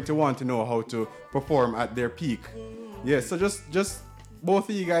 they're going to want to know how to perform at their peak. Yeah, so just both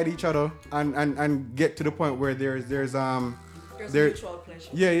of you guide each other and get to the point where there's there- mutual pleasure.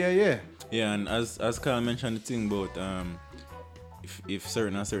 Yeah. Yeah, and as Carl mentioned the thing about if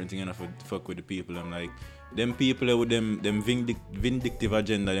certain thing enough fuck with the people, I'm like them people with them vindictive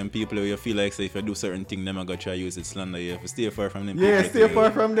agenda, them people where you feel like say if you do certain thing, them are gonna try use it slander you. If you stay far from them. Yeah, people, stay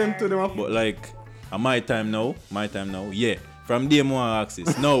far from them to them. But like, my time now. Yeah. From day more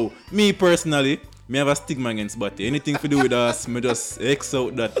access. Now, me personally, me have a stigma against body. Anything to do with us, me just X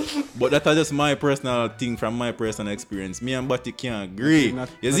out that. But that is just my personal thing from my personal experience. Me and Bati can't agree. Not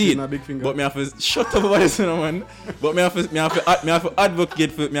You see even a it? big finger. But me have to shut up about this, you know, man. But me have to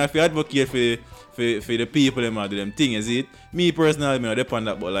advocate for the people them do them thing, you see it? Me personally, me not depend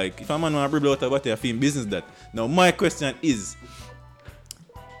on that. But like, if a man want to dribble out about it, I feel business that. Now, my question is,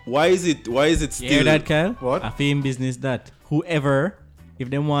 why is it still? You hear that, Kyle? What? A fame business that whoever, if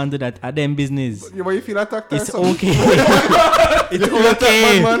they want to do that, at them business. Yeah, but you feel attacked or It's something? okay. It's feel attacked,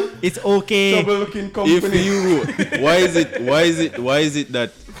 okay. man? It's okay. Trouble looking company. If you why is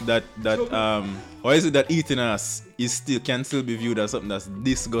it that eating us can still be viewed as something that's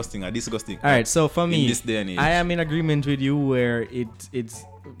disgusting. All right, so for me, in this day and age. I am in agreement with you where it's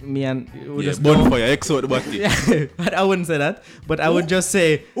me and we Yeah, just don't- bonfire, X out the body. Yeah, but I wouldn't say that. But I would just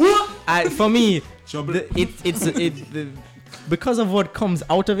say, for me, because of what comes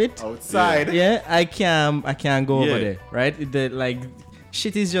out of it. outside. Yeah, I can't go Yeah. over there, right?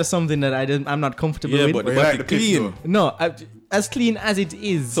 Shit is just something that I'm not comfortable Yeah, with. but the But you like body the piss clean. though. No, as clean as it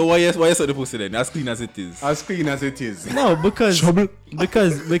is. So why you saw the pussy then? As clean as it is. As clean as it is. No, because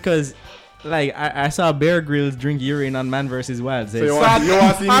like I saw Bear Grylls drink urine on Man vs. Wild. So you want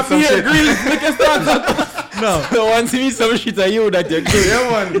to see me some shit? No, So once you meet some shit at you that you're good. Yeah,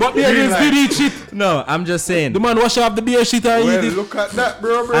 man. But Bear Grylls did eat shit. no, I'm just saying. The man wash off the beer shit and Well, eat it. look at that,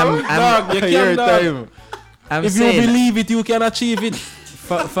 bro. Dog, you Your can't, dog. time. I'm If you saying believe it, you can achieve it.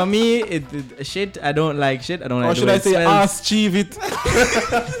 for me, shit. I don't like shit. I don't Or like. should the way I it say smells. achieve it?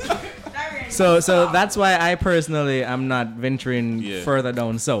 So that's why I personally am not venturing Yeah. further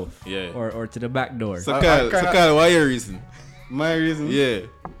down south. Yeah. Or to the back door. So I Kyle, kinda- why your reason? My reason? Yeah.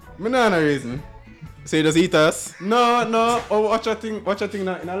 Me not a reason. So you just eat us? No. Oh, watch a thing in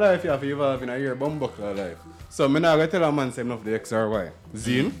a life you have to evolve in a year bumbuckler life. So me not gonna tell a man say enough the X or Y.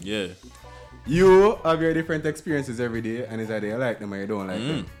 Zine, Yeah. you have your different experiences every day and it's either you like them or you don't like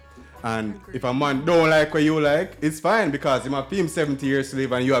them. And if a man don't like what you like, it's fine because he might pay him 70 years to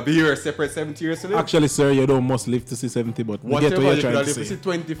live and you have your separate 70 years to live. Actually, sir, you don't must live to see 70, but we get Whatever, what you you're could trying live to to say. see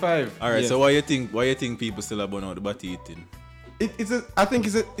 25. Alright, Yeah. so why you think people still are burn out the body eating? I think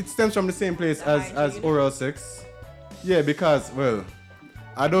it stems from the same place as oral sex. Yeah, because, well,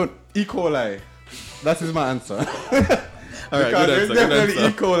 I don't E. coli. That is my answer. Alright, Because good there's answer, definitely good E.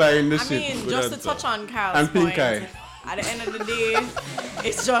 answer. coli in this I shit. mean, Good just to answer. touch on Kyle's And pink point, eye. at the end of the day,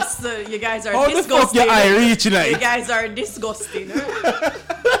 it's just you guys are How the fuck disgusting. your eye reaching You like? guys are disgusting.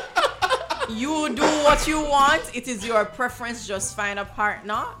 You do what you want. It is your preference. Just find a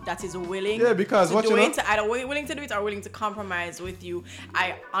partner that is willing Yeah, because to what do you know- it. Either willing to do it or willing to compromise with you.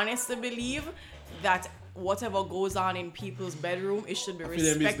 I honestly believe that whatever goes on in people's bedroom, it should be their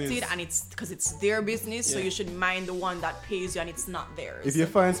respected, business. and it's because it's their business. So Yeah. you should mind the one that pays you, and it's not theirs. If you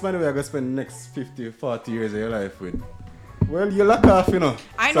find somebody where you're going to spend the next 50, 40 years of your life with, well, you lock off, you know.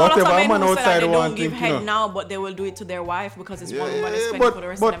 I So know lots of whatever men man who say that outside they want don't give think, head you know. now, but they will do it to their wife because it's Yeah, one woman yeah, is spending for the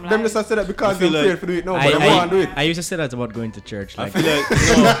rest of but them them lives. just said that because I feel they're like- afraid to do it. No, but they want to do it. I used to say that about going to church. I Like, feel like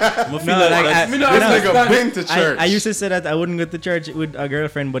I feel No, like like, I- Me not This understand. nigga been to church. I used to say that I wouldn't go to church with a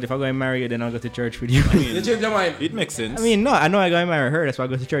girlfriend, but if I go and marry you, then I'll go to church with you. You change your mind. it makes sense. I mean, no, I know I go and marry her, that's why I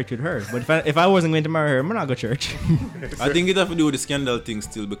go to church with her. But if I wasn't going to marry her, I'm not go to church. I think it have to do with the scandal thing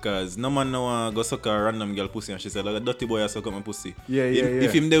still because no man now go suck a random girl pussy and she said like a dirty boy a suck up my pussy. Yeah, yeah, yeah.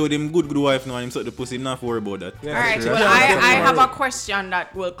 If him there with him good wife now and him suck the pussy, him not worry about that. Yeah, All right, true. well, That's I true. have a question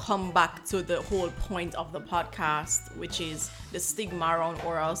that will come back to the whole point of the podcast, which is the stigma around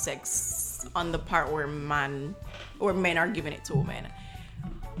oral sex on the part where men are giving it to women.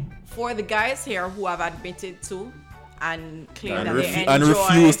 For the guys here who have admitted to and claim And, that they enjoy, and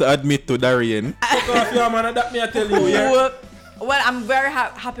refuse to admit to Darian. Fuck off, yeah, man. That me I tell you, yeah. Well, I'm very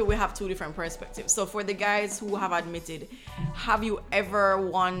happy we have two different perspectives. So for the guys who have admitted, have you ever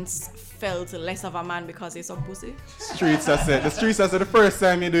once felt less of a man because they suck pussy? Streets, I said. The streets, I said the first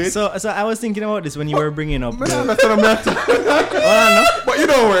time you do it. so I was thinking about this when you were bringing up. Man, the- that's what I'm not talking. But you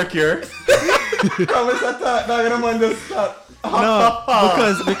don't work here. Promise I thought that man just start.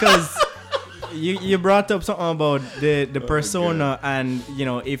 No, because you brought up something about the persona and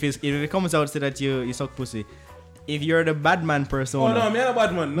if it comes out say that you suck pussy, if you're the bad man persona. Oh no, me a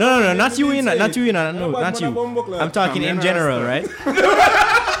bad man. No, not you, Me not say you, it. no, Me a bad not man, a you. bumbuckler. I'm talking in general, right?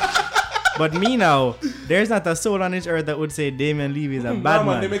 But me now, there's not a soul on this earth that would say Damian Levy is a bad Nah,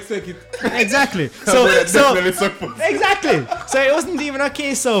 man, they man. make sick it. Exactly. Definitely So suck pussy. exactly. So it wasn't even a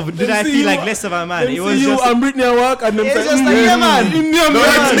case of did Them I see feel you- like less of a man. Them It was see you just. and Britney a walk and them It's say, just like, yeah, man. Indian No,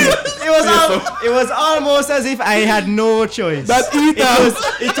 man. man. It was almost as if I had no choice. That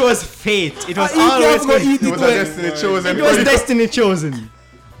eater. It was fate. It was I eat always it, going. eat It was a destiny chosen. It was destiny chosen.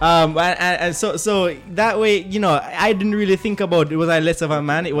 And so that way, I didn't really think about was I less of a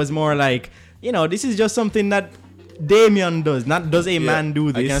man. It was more like, this is just something that Damien does. Not does a man do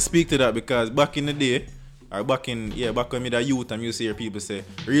I can this. speak to that because back in the day, or back when me the youth and you see people say,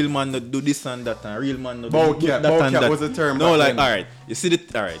 real man not do this and that and real man not do Bowcat. that and Bowcat that. was the term No, back like, then. alright, you see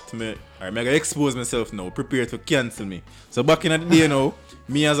it, alright, me gotta expose myself now, prepare to cancel me. So back in the day now,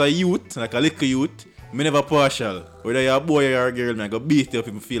 me as a youth, like a little youth, me never partial. Whether you're a boy or a girl, me I go beat you up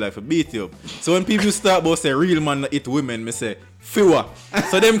if I feel like I beat you up. So when people start about say real man not hit women, me say, fewer.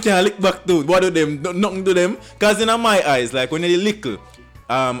 So them can lick back to what do them, nothing to them. Cause in my eyes, like when you're little,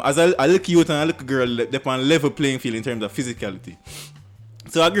 as a little youth and a little girl, they're on level playing field in terms of physicality.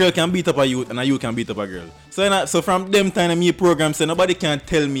 So a girl can beat up a youth and a youth can beat up a girl. So from them time me program say nobody can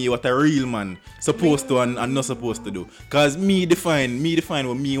tell me what a real man supposed to and not supposed to do. Cause me define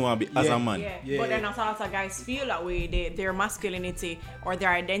what me want to be as a man. Yeah. But then a lot of guys feel that way. Their masculinity or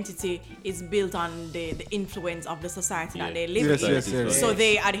their identity is built on the influence of the society that they live Yes, in. yes. So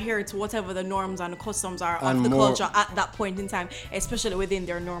they adhere to whatever the norms and customs are And of the more- culture at that point in time, especially within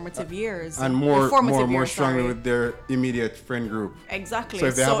their normative years. And Their formative more years, strongly sorry. with their immediate friend group. Exactly. So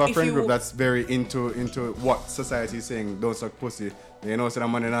if they have a if friend you- group that's very into what society is saying, don't suck pussy, so the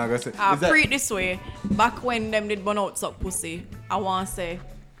man not gonna say. is that- Pre it this way, back when them did burn out suck pussy, I want to say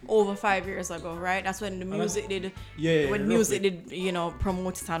over 5 years ago, right? That's when the music did, when music did,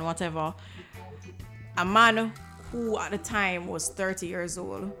 promote it and whatever. A man who at the time was 30 years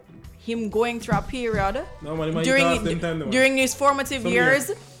old, him going through a period No, man, he might eat ass them time, though, man. during his formative Some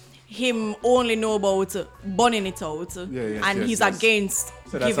years, him only know about burning it out, and he's against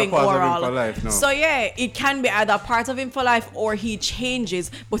so that's giving a part oral. of him for life, no? So yeah, it can be either part of him for life or he changes,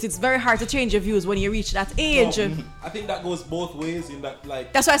 but it's very hard to change your views when you reach that age. No, I think that goes both ways in that,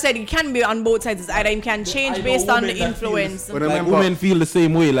 like. That's why I said it can be on both sides. It's either him can change based on the influence. Like women feel the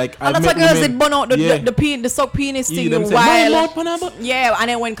same way. Like a lot of girls did burn out the suck penis thing while. Yeah, and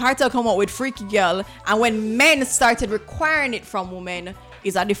then when Cartel come out with Freaky Girl, and when men started requiring it from women,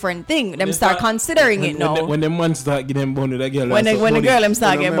 is a different thing. Them start considering it now. When the man start getting them bone with a girl. When the girl them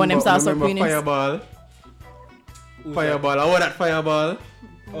start getting bone, them start suck penis. Fireball. I want that Fireball.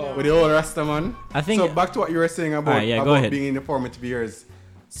 With the old Rasta man. I think. So back to what you were saying about being in the formative years.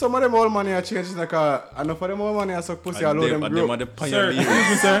 Some of them old money are changing like enough of them old money are suck pussy all them grow. Sir,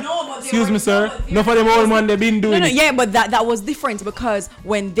 excuse me, sir. Enough of them old man they been doing it. Yeah, but that was different because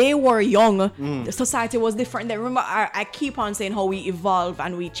when they were young, the society was different. Then remember, I keep on saying how we evolve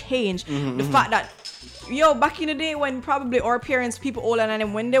and we change. The fact that back in the day when probably our parents, people older than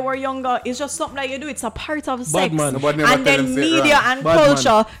them, when they were younger, it's just something that you do. It's a part of sex. And then media and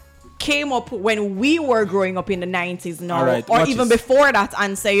culture came up when we were growing up in the 90s now, or even before that,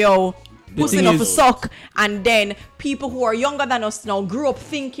 and say, pussy enough to suck. And then people who are younger than us now grew up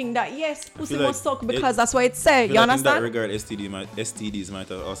thinking that yes, pussy must suck because that's what it said. You understand? In that regard, STDs might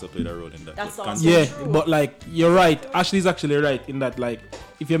have also played a role in that. That's also true. But like you're right. Ashley's actually right in that, like,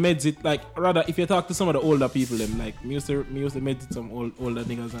 if you meds it, like, rather if you talk to some of the older people, them like me used to meds it some older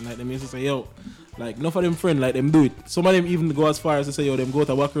niggas, and like them used to say, like, enough of them friend, like, them do it. Some of them even go as far as to say, them go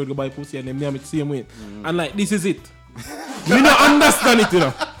to walk around, go buy pussy, and them name it same way. And like, this is it. We don't understand it, you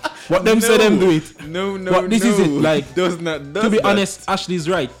know. What them say them do it. No. But this is it. Like, to be honest, Ashley's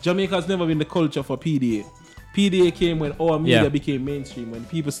right. Jamaica's never been the culture for PDA. PDA came when our media became mainstream. When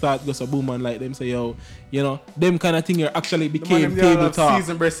people start go so boom and like them say, them kind of thing here actually became table talk.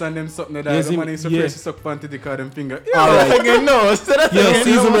 Season breasts and them something like that. The man is supposed to suck panty dick out them finger. Alright.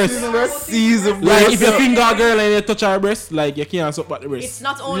 Season breast. Like if you finger a girl and you touch her breast, like you can't suck back the breast. It's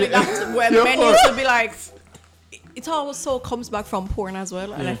not only that where men used to be like. It also comes back from porn as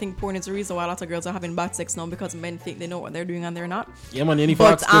well, and I think porn is the reason why a lot of girls are having bad sex now, because men think they know what they're doing and they're not. Yeah, man, you need to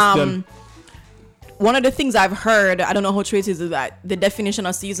ask question. One of the things I've heard, I don't know how true it is that the definition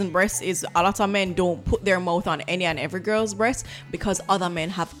of seasoned breast is a lot of men don't put their mouth on any and every girl's breast because other men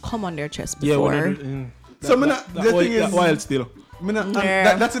have come on their chest before. The thing is wild still.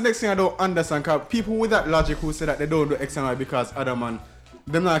 That's the next thing I don't understand, because people with that logic who say that they don't do X and Y because other man,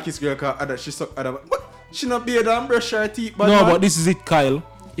 them not kiss girl because she suck other man. What? She not be able to brush her teeth. But this is it, Kyle.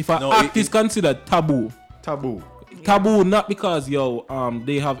 If an act is considered taboo, not because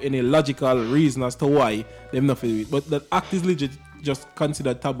they have any logical reason as to why them not do it, but that act is legit just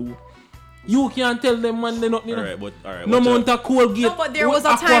considered taboo. You can't tell them man they not. Alright. No amount of Colgate. No, but there was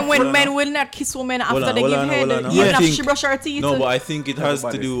a time when men will not kiss women after they give head, even after she brush her teeth. No, but I think it has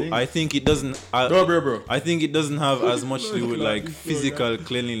to do. I think it doesn't. Bro. I think it doesn't have as much to do with like physical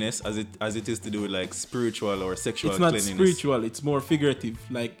cleanliness as it is to do with like spiritual or sexual cleanliness. It's not spiritual. It's more figurative.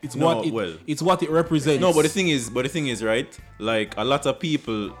 Like it's what it represents. No, but the thing is, right? Like a lot of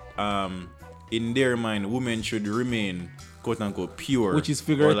people, in their mind, women should remain quote unquote pure, which is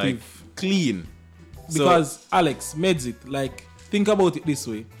figurative. Or, like, clean. Because Alex meds it. Like, think about it this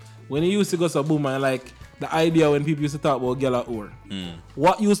way. When you used to go to boom and like the idea when people used to talk about gyal or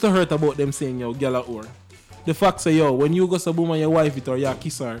what used to hurt about them saying gyal or the fact say when you go to boom and your wife it or you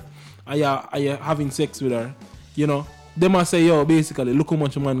kiss her and you having sex with her, they must say basically look how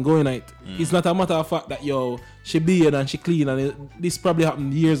much man going at it. It's not a matter of fact that she beard and she clean, and this probably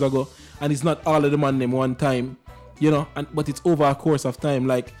happened years ago, and it's not all of the man them one time, but it's over a course of time.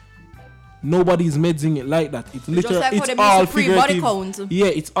 Like, nobody's medsing it like that. It's literally, it's all figurative. Yeah,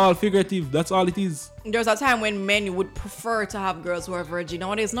 it's all figurative. That's all it is. There's a time when men would prefer to have girls who are virgin.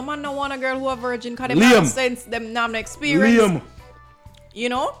 Nowadays, no man no want a girl who are virgin because they have sense, them not experience.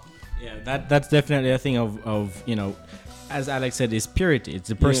 Liam. Yeah, that's definitely a thing of as Alex said, is purity. It's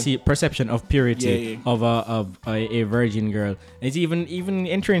the perception of purity of a virgin girl. It's even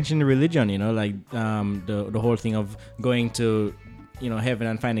entrenched in the religion. Like the whole thing of going to heaven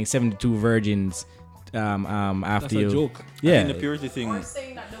and finding 72 virgins after that's you. A joke. Yeah, and the purity thing. Or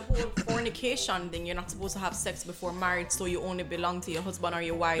saying that the whole fornication thing, you're not supposed to have sex before marriage, so you only belong to your husband or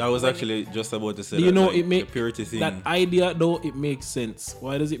your wife. I was actually just about to say that. Like, the purity thing. That idea though, it makes sense.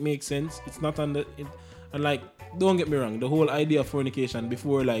 Why does it make sense? It's not and like, don't get me wrong, the whole idea of fornication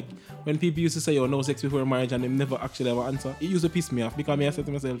before, like, when people used to say, no sex before marriage, and they never actually have an answer, it used to piss me off, because I said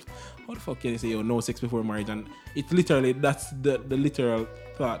to myself, how the fuck can you say, no sex before marriage? And it literally, that's the literal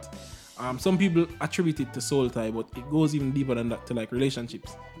thought. some people attribute it to soul tie, but it goes even deeper than that to like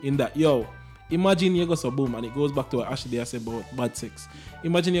relationships. In that, imagine you go so boom, and it goes back to what Ashley said about bad sex.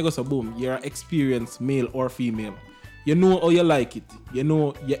 Imagine you go so boom, you're an experienced male or female. You know how you like it. You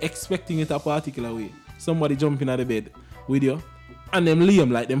know you're expecting it a particular way. Somebody jumping out of bed with you, and them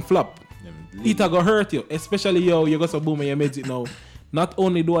lame like them flop. It a go hurt you, especially you go so boom and you made it now. Not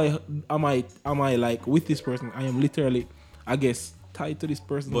only am I like with this person, I am literally, I guess, tied to this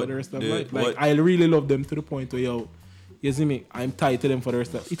person for the rest of life. Like I really love them to the point where you see me, I'm tied to them for the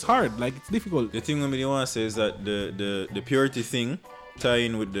rest of. It's hard, like it's difficult. The thing I want to say is that the purity thing tie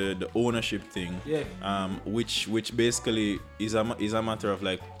in with the ownership thing, which basically is a matter of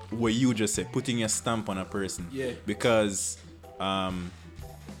like what you just said, putting your stamp on a person. Yeah. Because I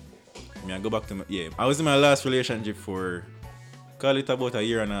go back to I was in my last relationship for call it about a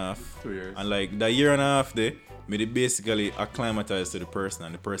year and a half. 2 years. And like that year and a half there, me did basically acclimatize to the person,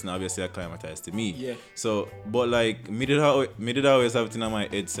 and the person obviously acclimatized to me. Yeah. So, but like me did always have it in my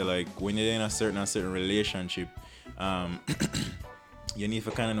head. So like when you're in a certain relationship, you need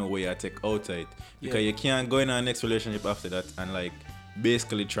to kind of know where you take out it, because you can't go in our next relationship after that and like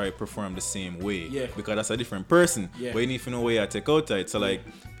basically try to perform the same way. Yeah. Because that's a different person. Yeah. But you need to know where you take out it. So like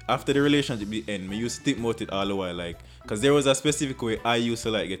after the relationship end, me used to think about it all the while, like, because there was a specific way I used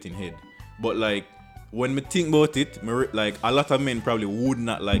to like getting head. But like when me think about it, like a lot of men probably would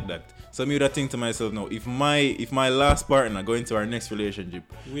not like that. So me would think to myself, now if my last partner go into our next relationship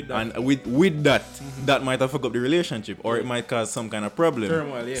with that, and with that, that might have fucked up the relationship, or it might cause some kind of problem.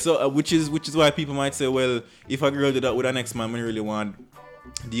 Turmoil, yeah. So which is why people might say, well, if a girl did that with a next man, I really want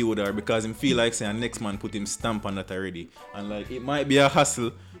to deal with her, because him feel like say a next man put him stamp on that already, and like it might be a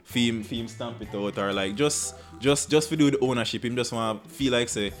hassle for him stamp it out, or like just for do the ownership. Him just want to feel like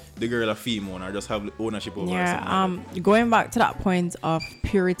say the girl a female or just have the ownership over her. Like going back to that point of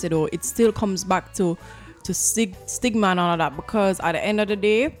purity though, it still comes back to stigma and all of that, because at the end of the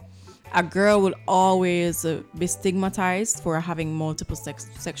day, a girl will always be stigmatized for having multiple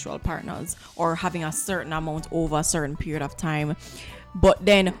sexual partners or having a certain amount over a certain period of time. But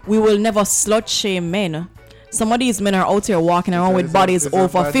then we will never slut shame men. Some of these men are out here walking around with bodies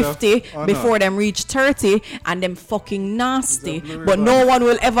over 50 before them reach 30, and them fucking nasty. But no one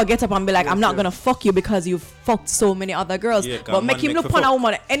will ever get up and be like, I'm not gonna fuck you because you fucked so many other girls. Yeah, but make him look on a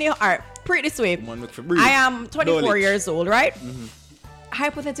woman. Alright, put it this way. I am 24 years old, right? Mm-hmm.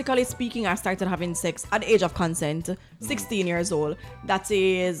 Hypothetically speaking, I started having sex at the age of consent, 16 years old. That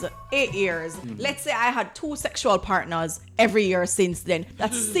is 8 years. Let's say I had 2 sexual partners every year since then.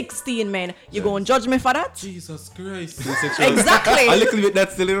 That's 16 men. You go and judge me for that? Jesus Christ. Exactly. A little bit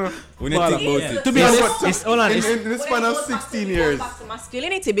that's still, you know, when you think about it. To be honest, it's all in the span of 16 years. Back to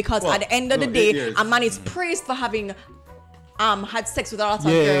masculinity, because at the end of the day, a man is praised for having had sex with a lot of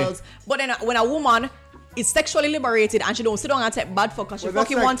girls. But then when a woman is sexually liberated and she don't sit down and take bad fuck because she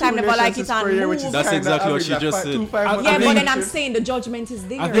fucking like one time, never like it and move. That's exactly what she just said. Yeah, but then I'm saying the judgment is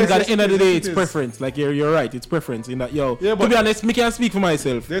there. I think at the end of the day, it's preference. Like you're right, it's preference in that to be honest, me can't speak for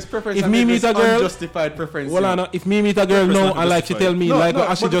myself. There's preference. If me meet a girl, unjustified preference. Well, if me meet a girl now and like she tell me like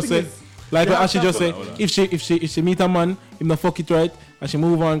what she just said, like what she just said, if she meet a man, him not fuck it right, and she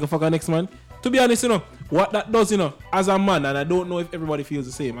move on go fuck her next man. To be honest, what that does, as a man, and I don't know if everybody feels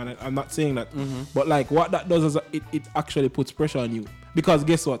the same, and I'm not saying that, but like what that does is it actually puts pressure on you, because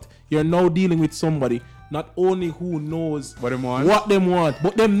guess what? You're now dealing with somebody not only who knows what them want,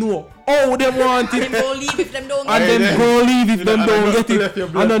 but them know how them want it. And them go leave if them don't get it. And them go leave if them don't get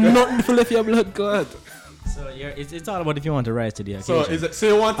it. And then nothing for left your blood, God. So it's all about if you want to rise to the occasion. So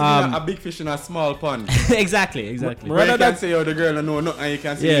you want to be a big fish in a small pond. exactly. Rather than say the girl know nothing, and you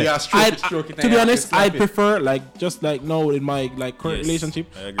can say you stroke it. To be honest, I prefer like just like now in my like current relationship,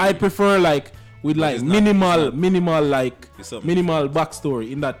 I prefer like with like minimal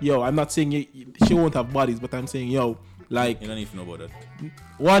backstory in that I'm not saying she won't have bodies, but I'm saying like you don't even know about that.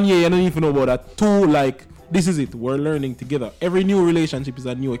 1 year you don't even know about that. 2 like this is it. We're learning together. Every new relationship is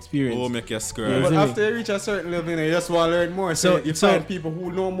a new experience. Oh, make you scared. But after you reach a certain level, you just want to learn more. So you find people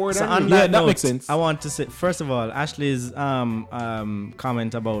who know more than you. That makes sense. I want to say, first of all, Ashley's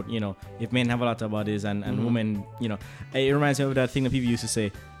comment about, if men have a lot of bodies and women, it reminds me of that thing that people used to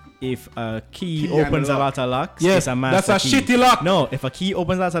say. If a key opens a lot of locks, it's a master that's a key. shitty lock. No, if a key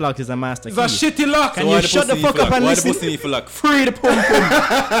opens a lot of locks, it's a master key. It's a shitty lock. Can you shut the fuck up and listen? Why the pussy for lock? Free the pum pum.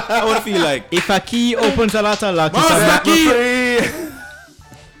 I would feel like. If a key opens a lot of locks, it's a master key.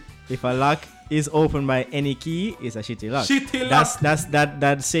 If a lock is opened by any key, it's a shitty lock. Shitty lock.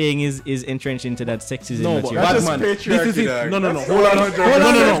 That saying is entrenched into that sexism. No, that but you're that's man. This is it. No.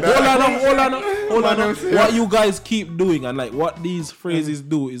 Hold on. what you guys keep doing and like what these phrases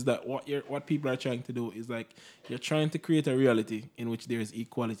do is that what people are trying to do is like you're trying to create a reality in which there is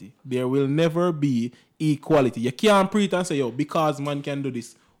equality. There will never be equality. You can't preach and say, yo, because man can do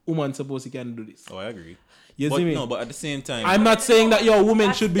this, woman suppose he can do this. Oh, I agree. You but see me? No, but at the same time, I'm not saying that your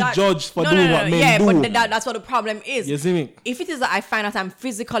women should be judged for doing what men do. Yeah, but that's what the problem is. You see me? If it is that I find that I'm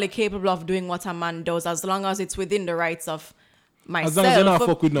physically capable of doing what a man does, as long as it's within the rights of myself. As long as you're not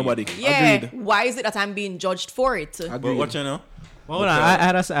fuck with nobody. Yeah. Agreed. Why is it that I'm being judged for it? but what you know? Hold on, I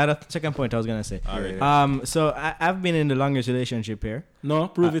had a second point I was gonna say. Alright. So I've been in the longest relationship here. No,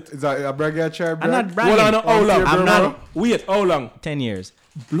 prove it. Is that a bragger chair? I'm not bragging. Hold on, how long? I'm not. Wait, how long? 10 years.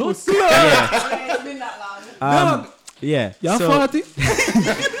 Blood Yeah. It's been that long. Yeah. You're so, 40?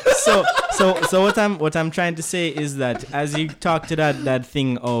 so what I'm trying to say is that as you talk to that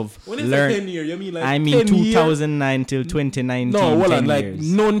thing of When you learn, say 10 years, you mean like I mean 10 years? 2009 till 2019. No, hold 10 on, like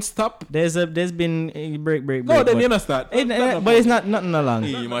years. non-stop. There's been a break. No, then but you not start. but it's not nothing along.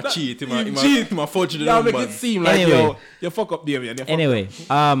 He might cheat. He You might cheat. forge the Y'all make numbers. it seem like Anyway. you fuck up Damien. You fuck Anyway,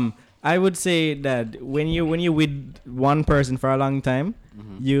 up. I would say that when you with one person for a long time,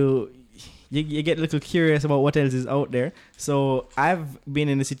 you get a little curious about what else is out there. So I've been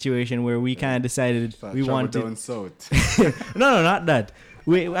in a situation where we kind of decided we wanted. down south. No, not that.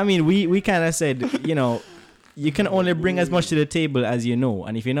 We kind of said, you know, you can only bring as much to the table as you know,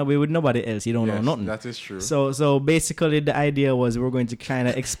 and if you're not with nobody else, you don't know nothing. That is true. So basically, the idea was we're going to kind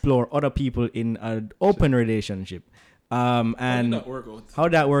of explore other people in an open relationship. And How did that work out?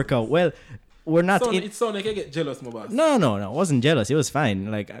 how'd that work out? Well, we're not. It sounded like I get jealous, my boss. No, I wasn't jealous. It was fine.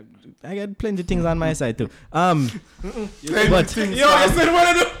 Like I got plenty of things on my side too. But Yo, I said what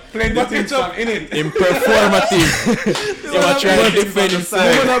I do. Plenty things in it. Imperformative. You are trying to defend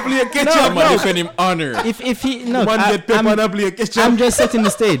himself. You wanna play ketchup? You want to defend him honor. if he no, Man get pepper and play ketchup. I'm just setting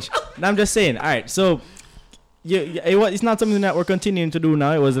the stage. I'm just saying. All right, so. It's not something that we're continuing to do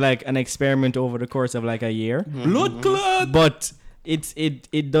now. It was like an experiment over the course of like a year. Blood clot. But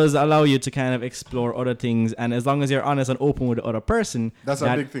it does allow you to kind of explore other things, and as long as you're honest and open with the other person, That's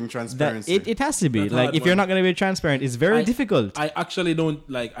a big thing, transparency. It has to be. That's like hard, if you're man. not going to be transparent, it's very difficult. I actually don't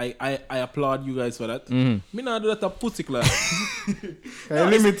like. I applaud you guys for that. Me not do that a pussy class.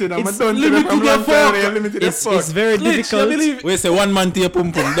 Limited. I'm it's done. limited I'm as fuck. limited as fuck. It's very difficult. We say one man to your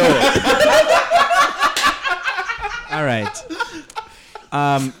pum pum door. All right.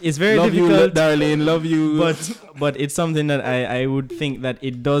 It's very Love you, difficult, darling. Love you. but it's something that I would think that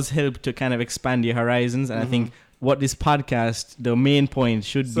it does help to kind of expand your horizons, and I think what this podcast, the main point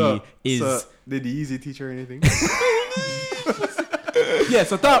should be is. Did the easy teach her anything? yeah.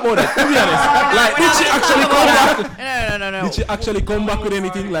 So talk about it. To be honest, like did she actually come back? No. Did she actually come back with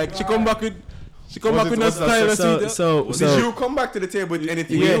anything? Like she come back with. She come back with a style. So Did you come back to the table with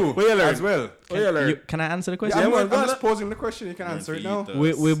anything Yeah. new What you learn? as well? can I answer the Yeah, question? I'm just posing the question. You can answer it now.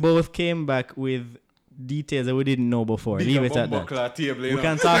 We both came back with details that we didn't know before. Leave it at that. Table, We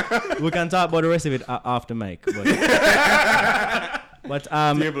can talk about the rest of it after mic. But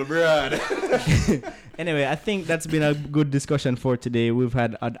table broad. anyway, I think that's been a good discussion for today. We've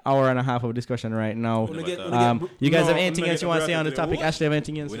had an hour and a half of discussion right now. You guys have anything else you want to say on the topic? Ashley, have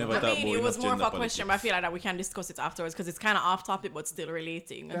anything else? It was more of a question, but I feel like that we can discuss it afterwards because it's kind of off topic but still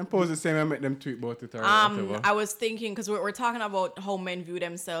relating. Then pose the same and make them tweet about it or whatever. I was thinking because we're talking about how men view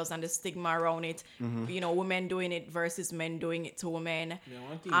themselves and the stigma around it. You know, women doing it versus men doing it to women. At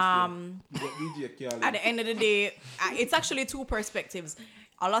the end of the day, it's actually two perspectives.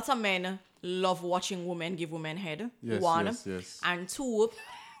 A lot of men love watching women give women head. Yes, one. yes. And two,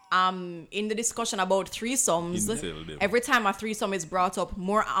 in the discussion about threesomes, every time a threesome is brought up,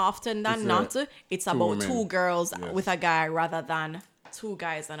 more often than not, it's about women. two girls with a guy rather than two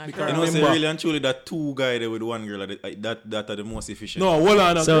guys and a girl. You know, say really and truly that two guys there with one girl that are the most efficient. No, hold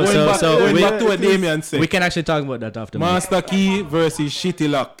on. So going back to what Damien said. We can actually talk about that after. Master Key versus Shitty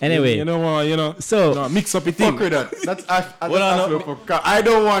Lock. Anyway. You know. So no, mix up the thing. Fuck with that. That's I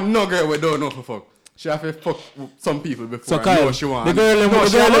don't want no girl we don't know for fuck. She have to fuck some people before. So I Kyle, know she want. the girl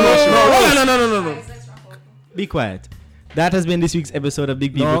No. Be quiet. That has been this week's episode of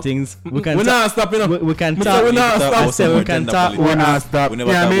Big People Things. We can We're not stopping. We can talk. We're not I said we can talk. We never stop. talk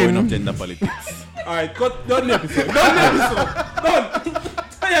about enough gender politics. Alright, cut. Done the episode. Done.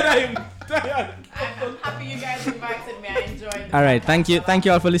 Tired of him. I'm happy you guys invited me. I enjoyed it. All right, thank you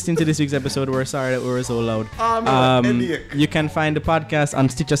all for listening to this week's episode. We're sorry that we were so loud. You can find the podcast on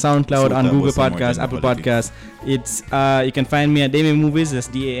Stitcher, SoundCloud, on Google Podcasts, Apple Podcasts. It's you can find me at Damien Movies. That's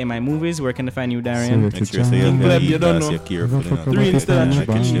DAMI Movies. Where can I find you, Darian? Make sure you don't know.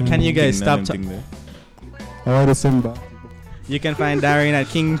 Can you guys stop? Oh, December. You can find Darian at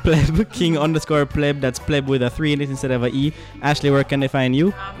King Pleb, King_Pleb. That's Pleb with a 3 in it instead of a E. Ashley, where can they find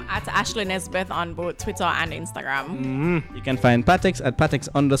you? At Ashley Nesbeth on both Twitter and Instagram. You can find Patex at Patex_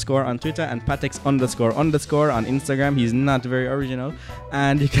 on Twitter and Patex_ on Instagram. He's not very original.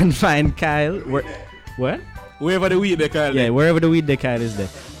 And you can find Kyle. What? Wherever the weed they Kyle. Yeah, wherever the weed they Kyle is there.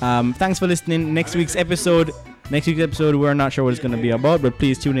 Thanks for listening. Next week's episode, we're not sure what it's going to be about, but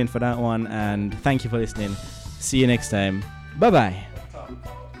please tune in for that one. And thank you for listening. See you next time. Bye-bye.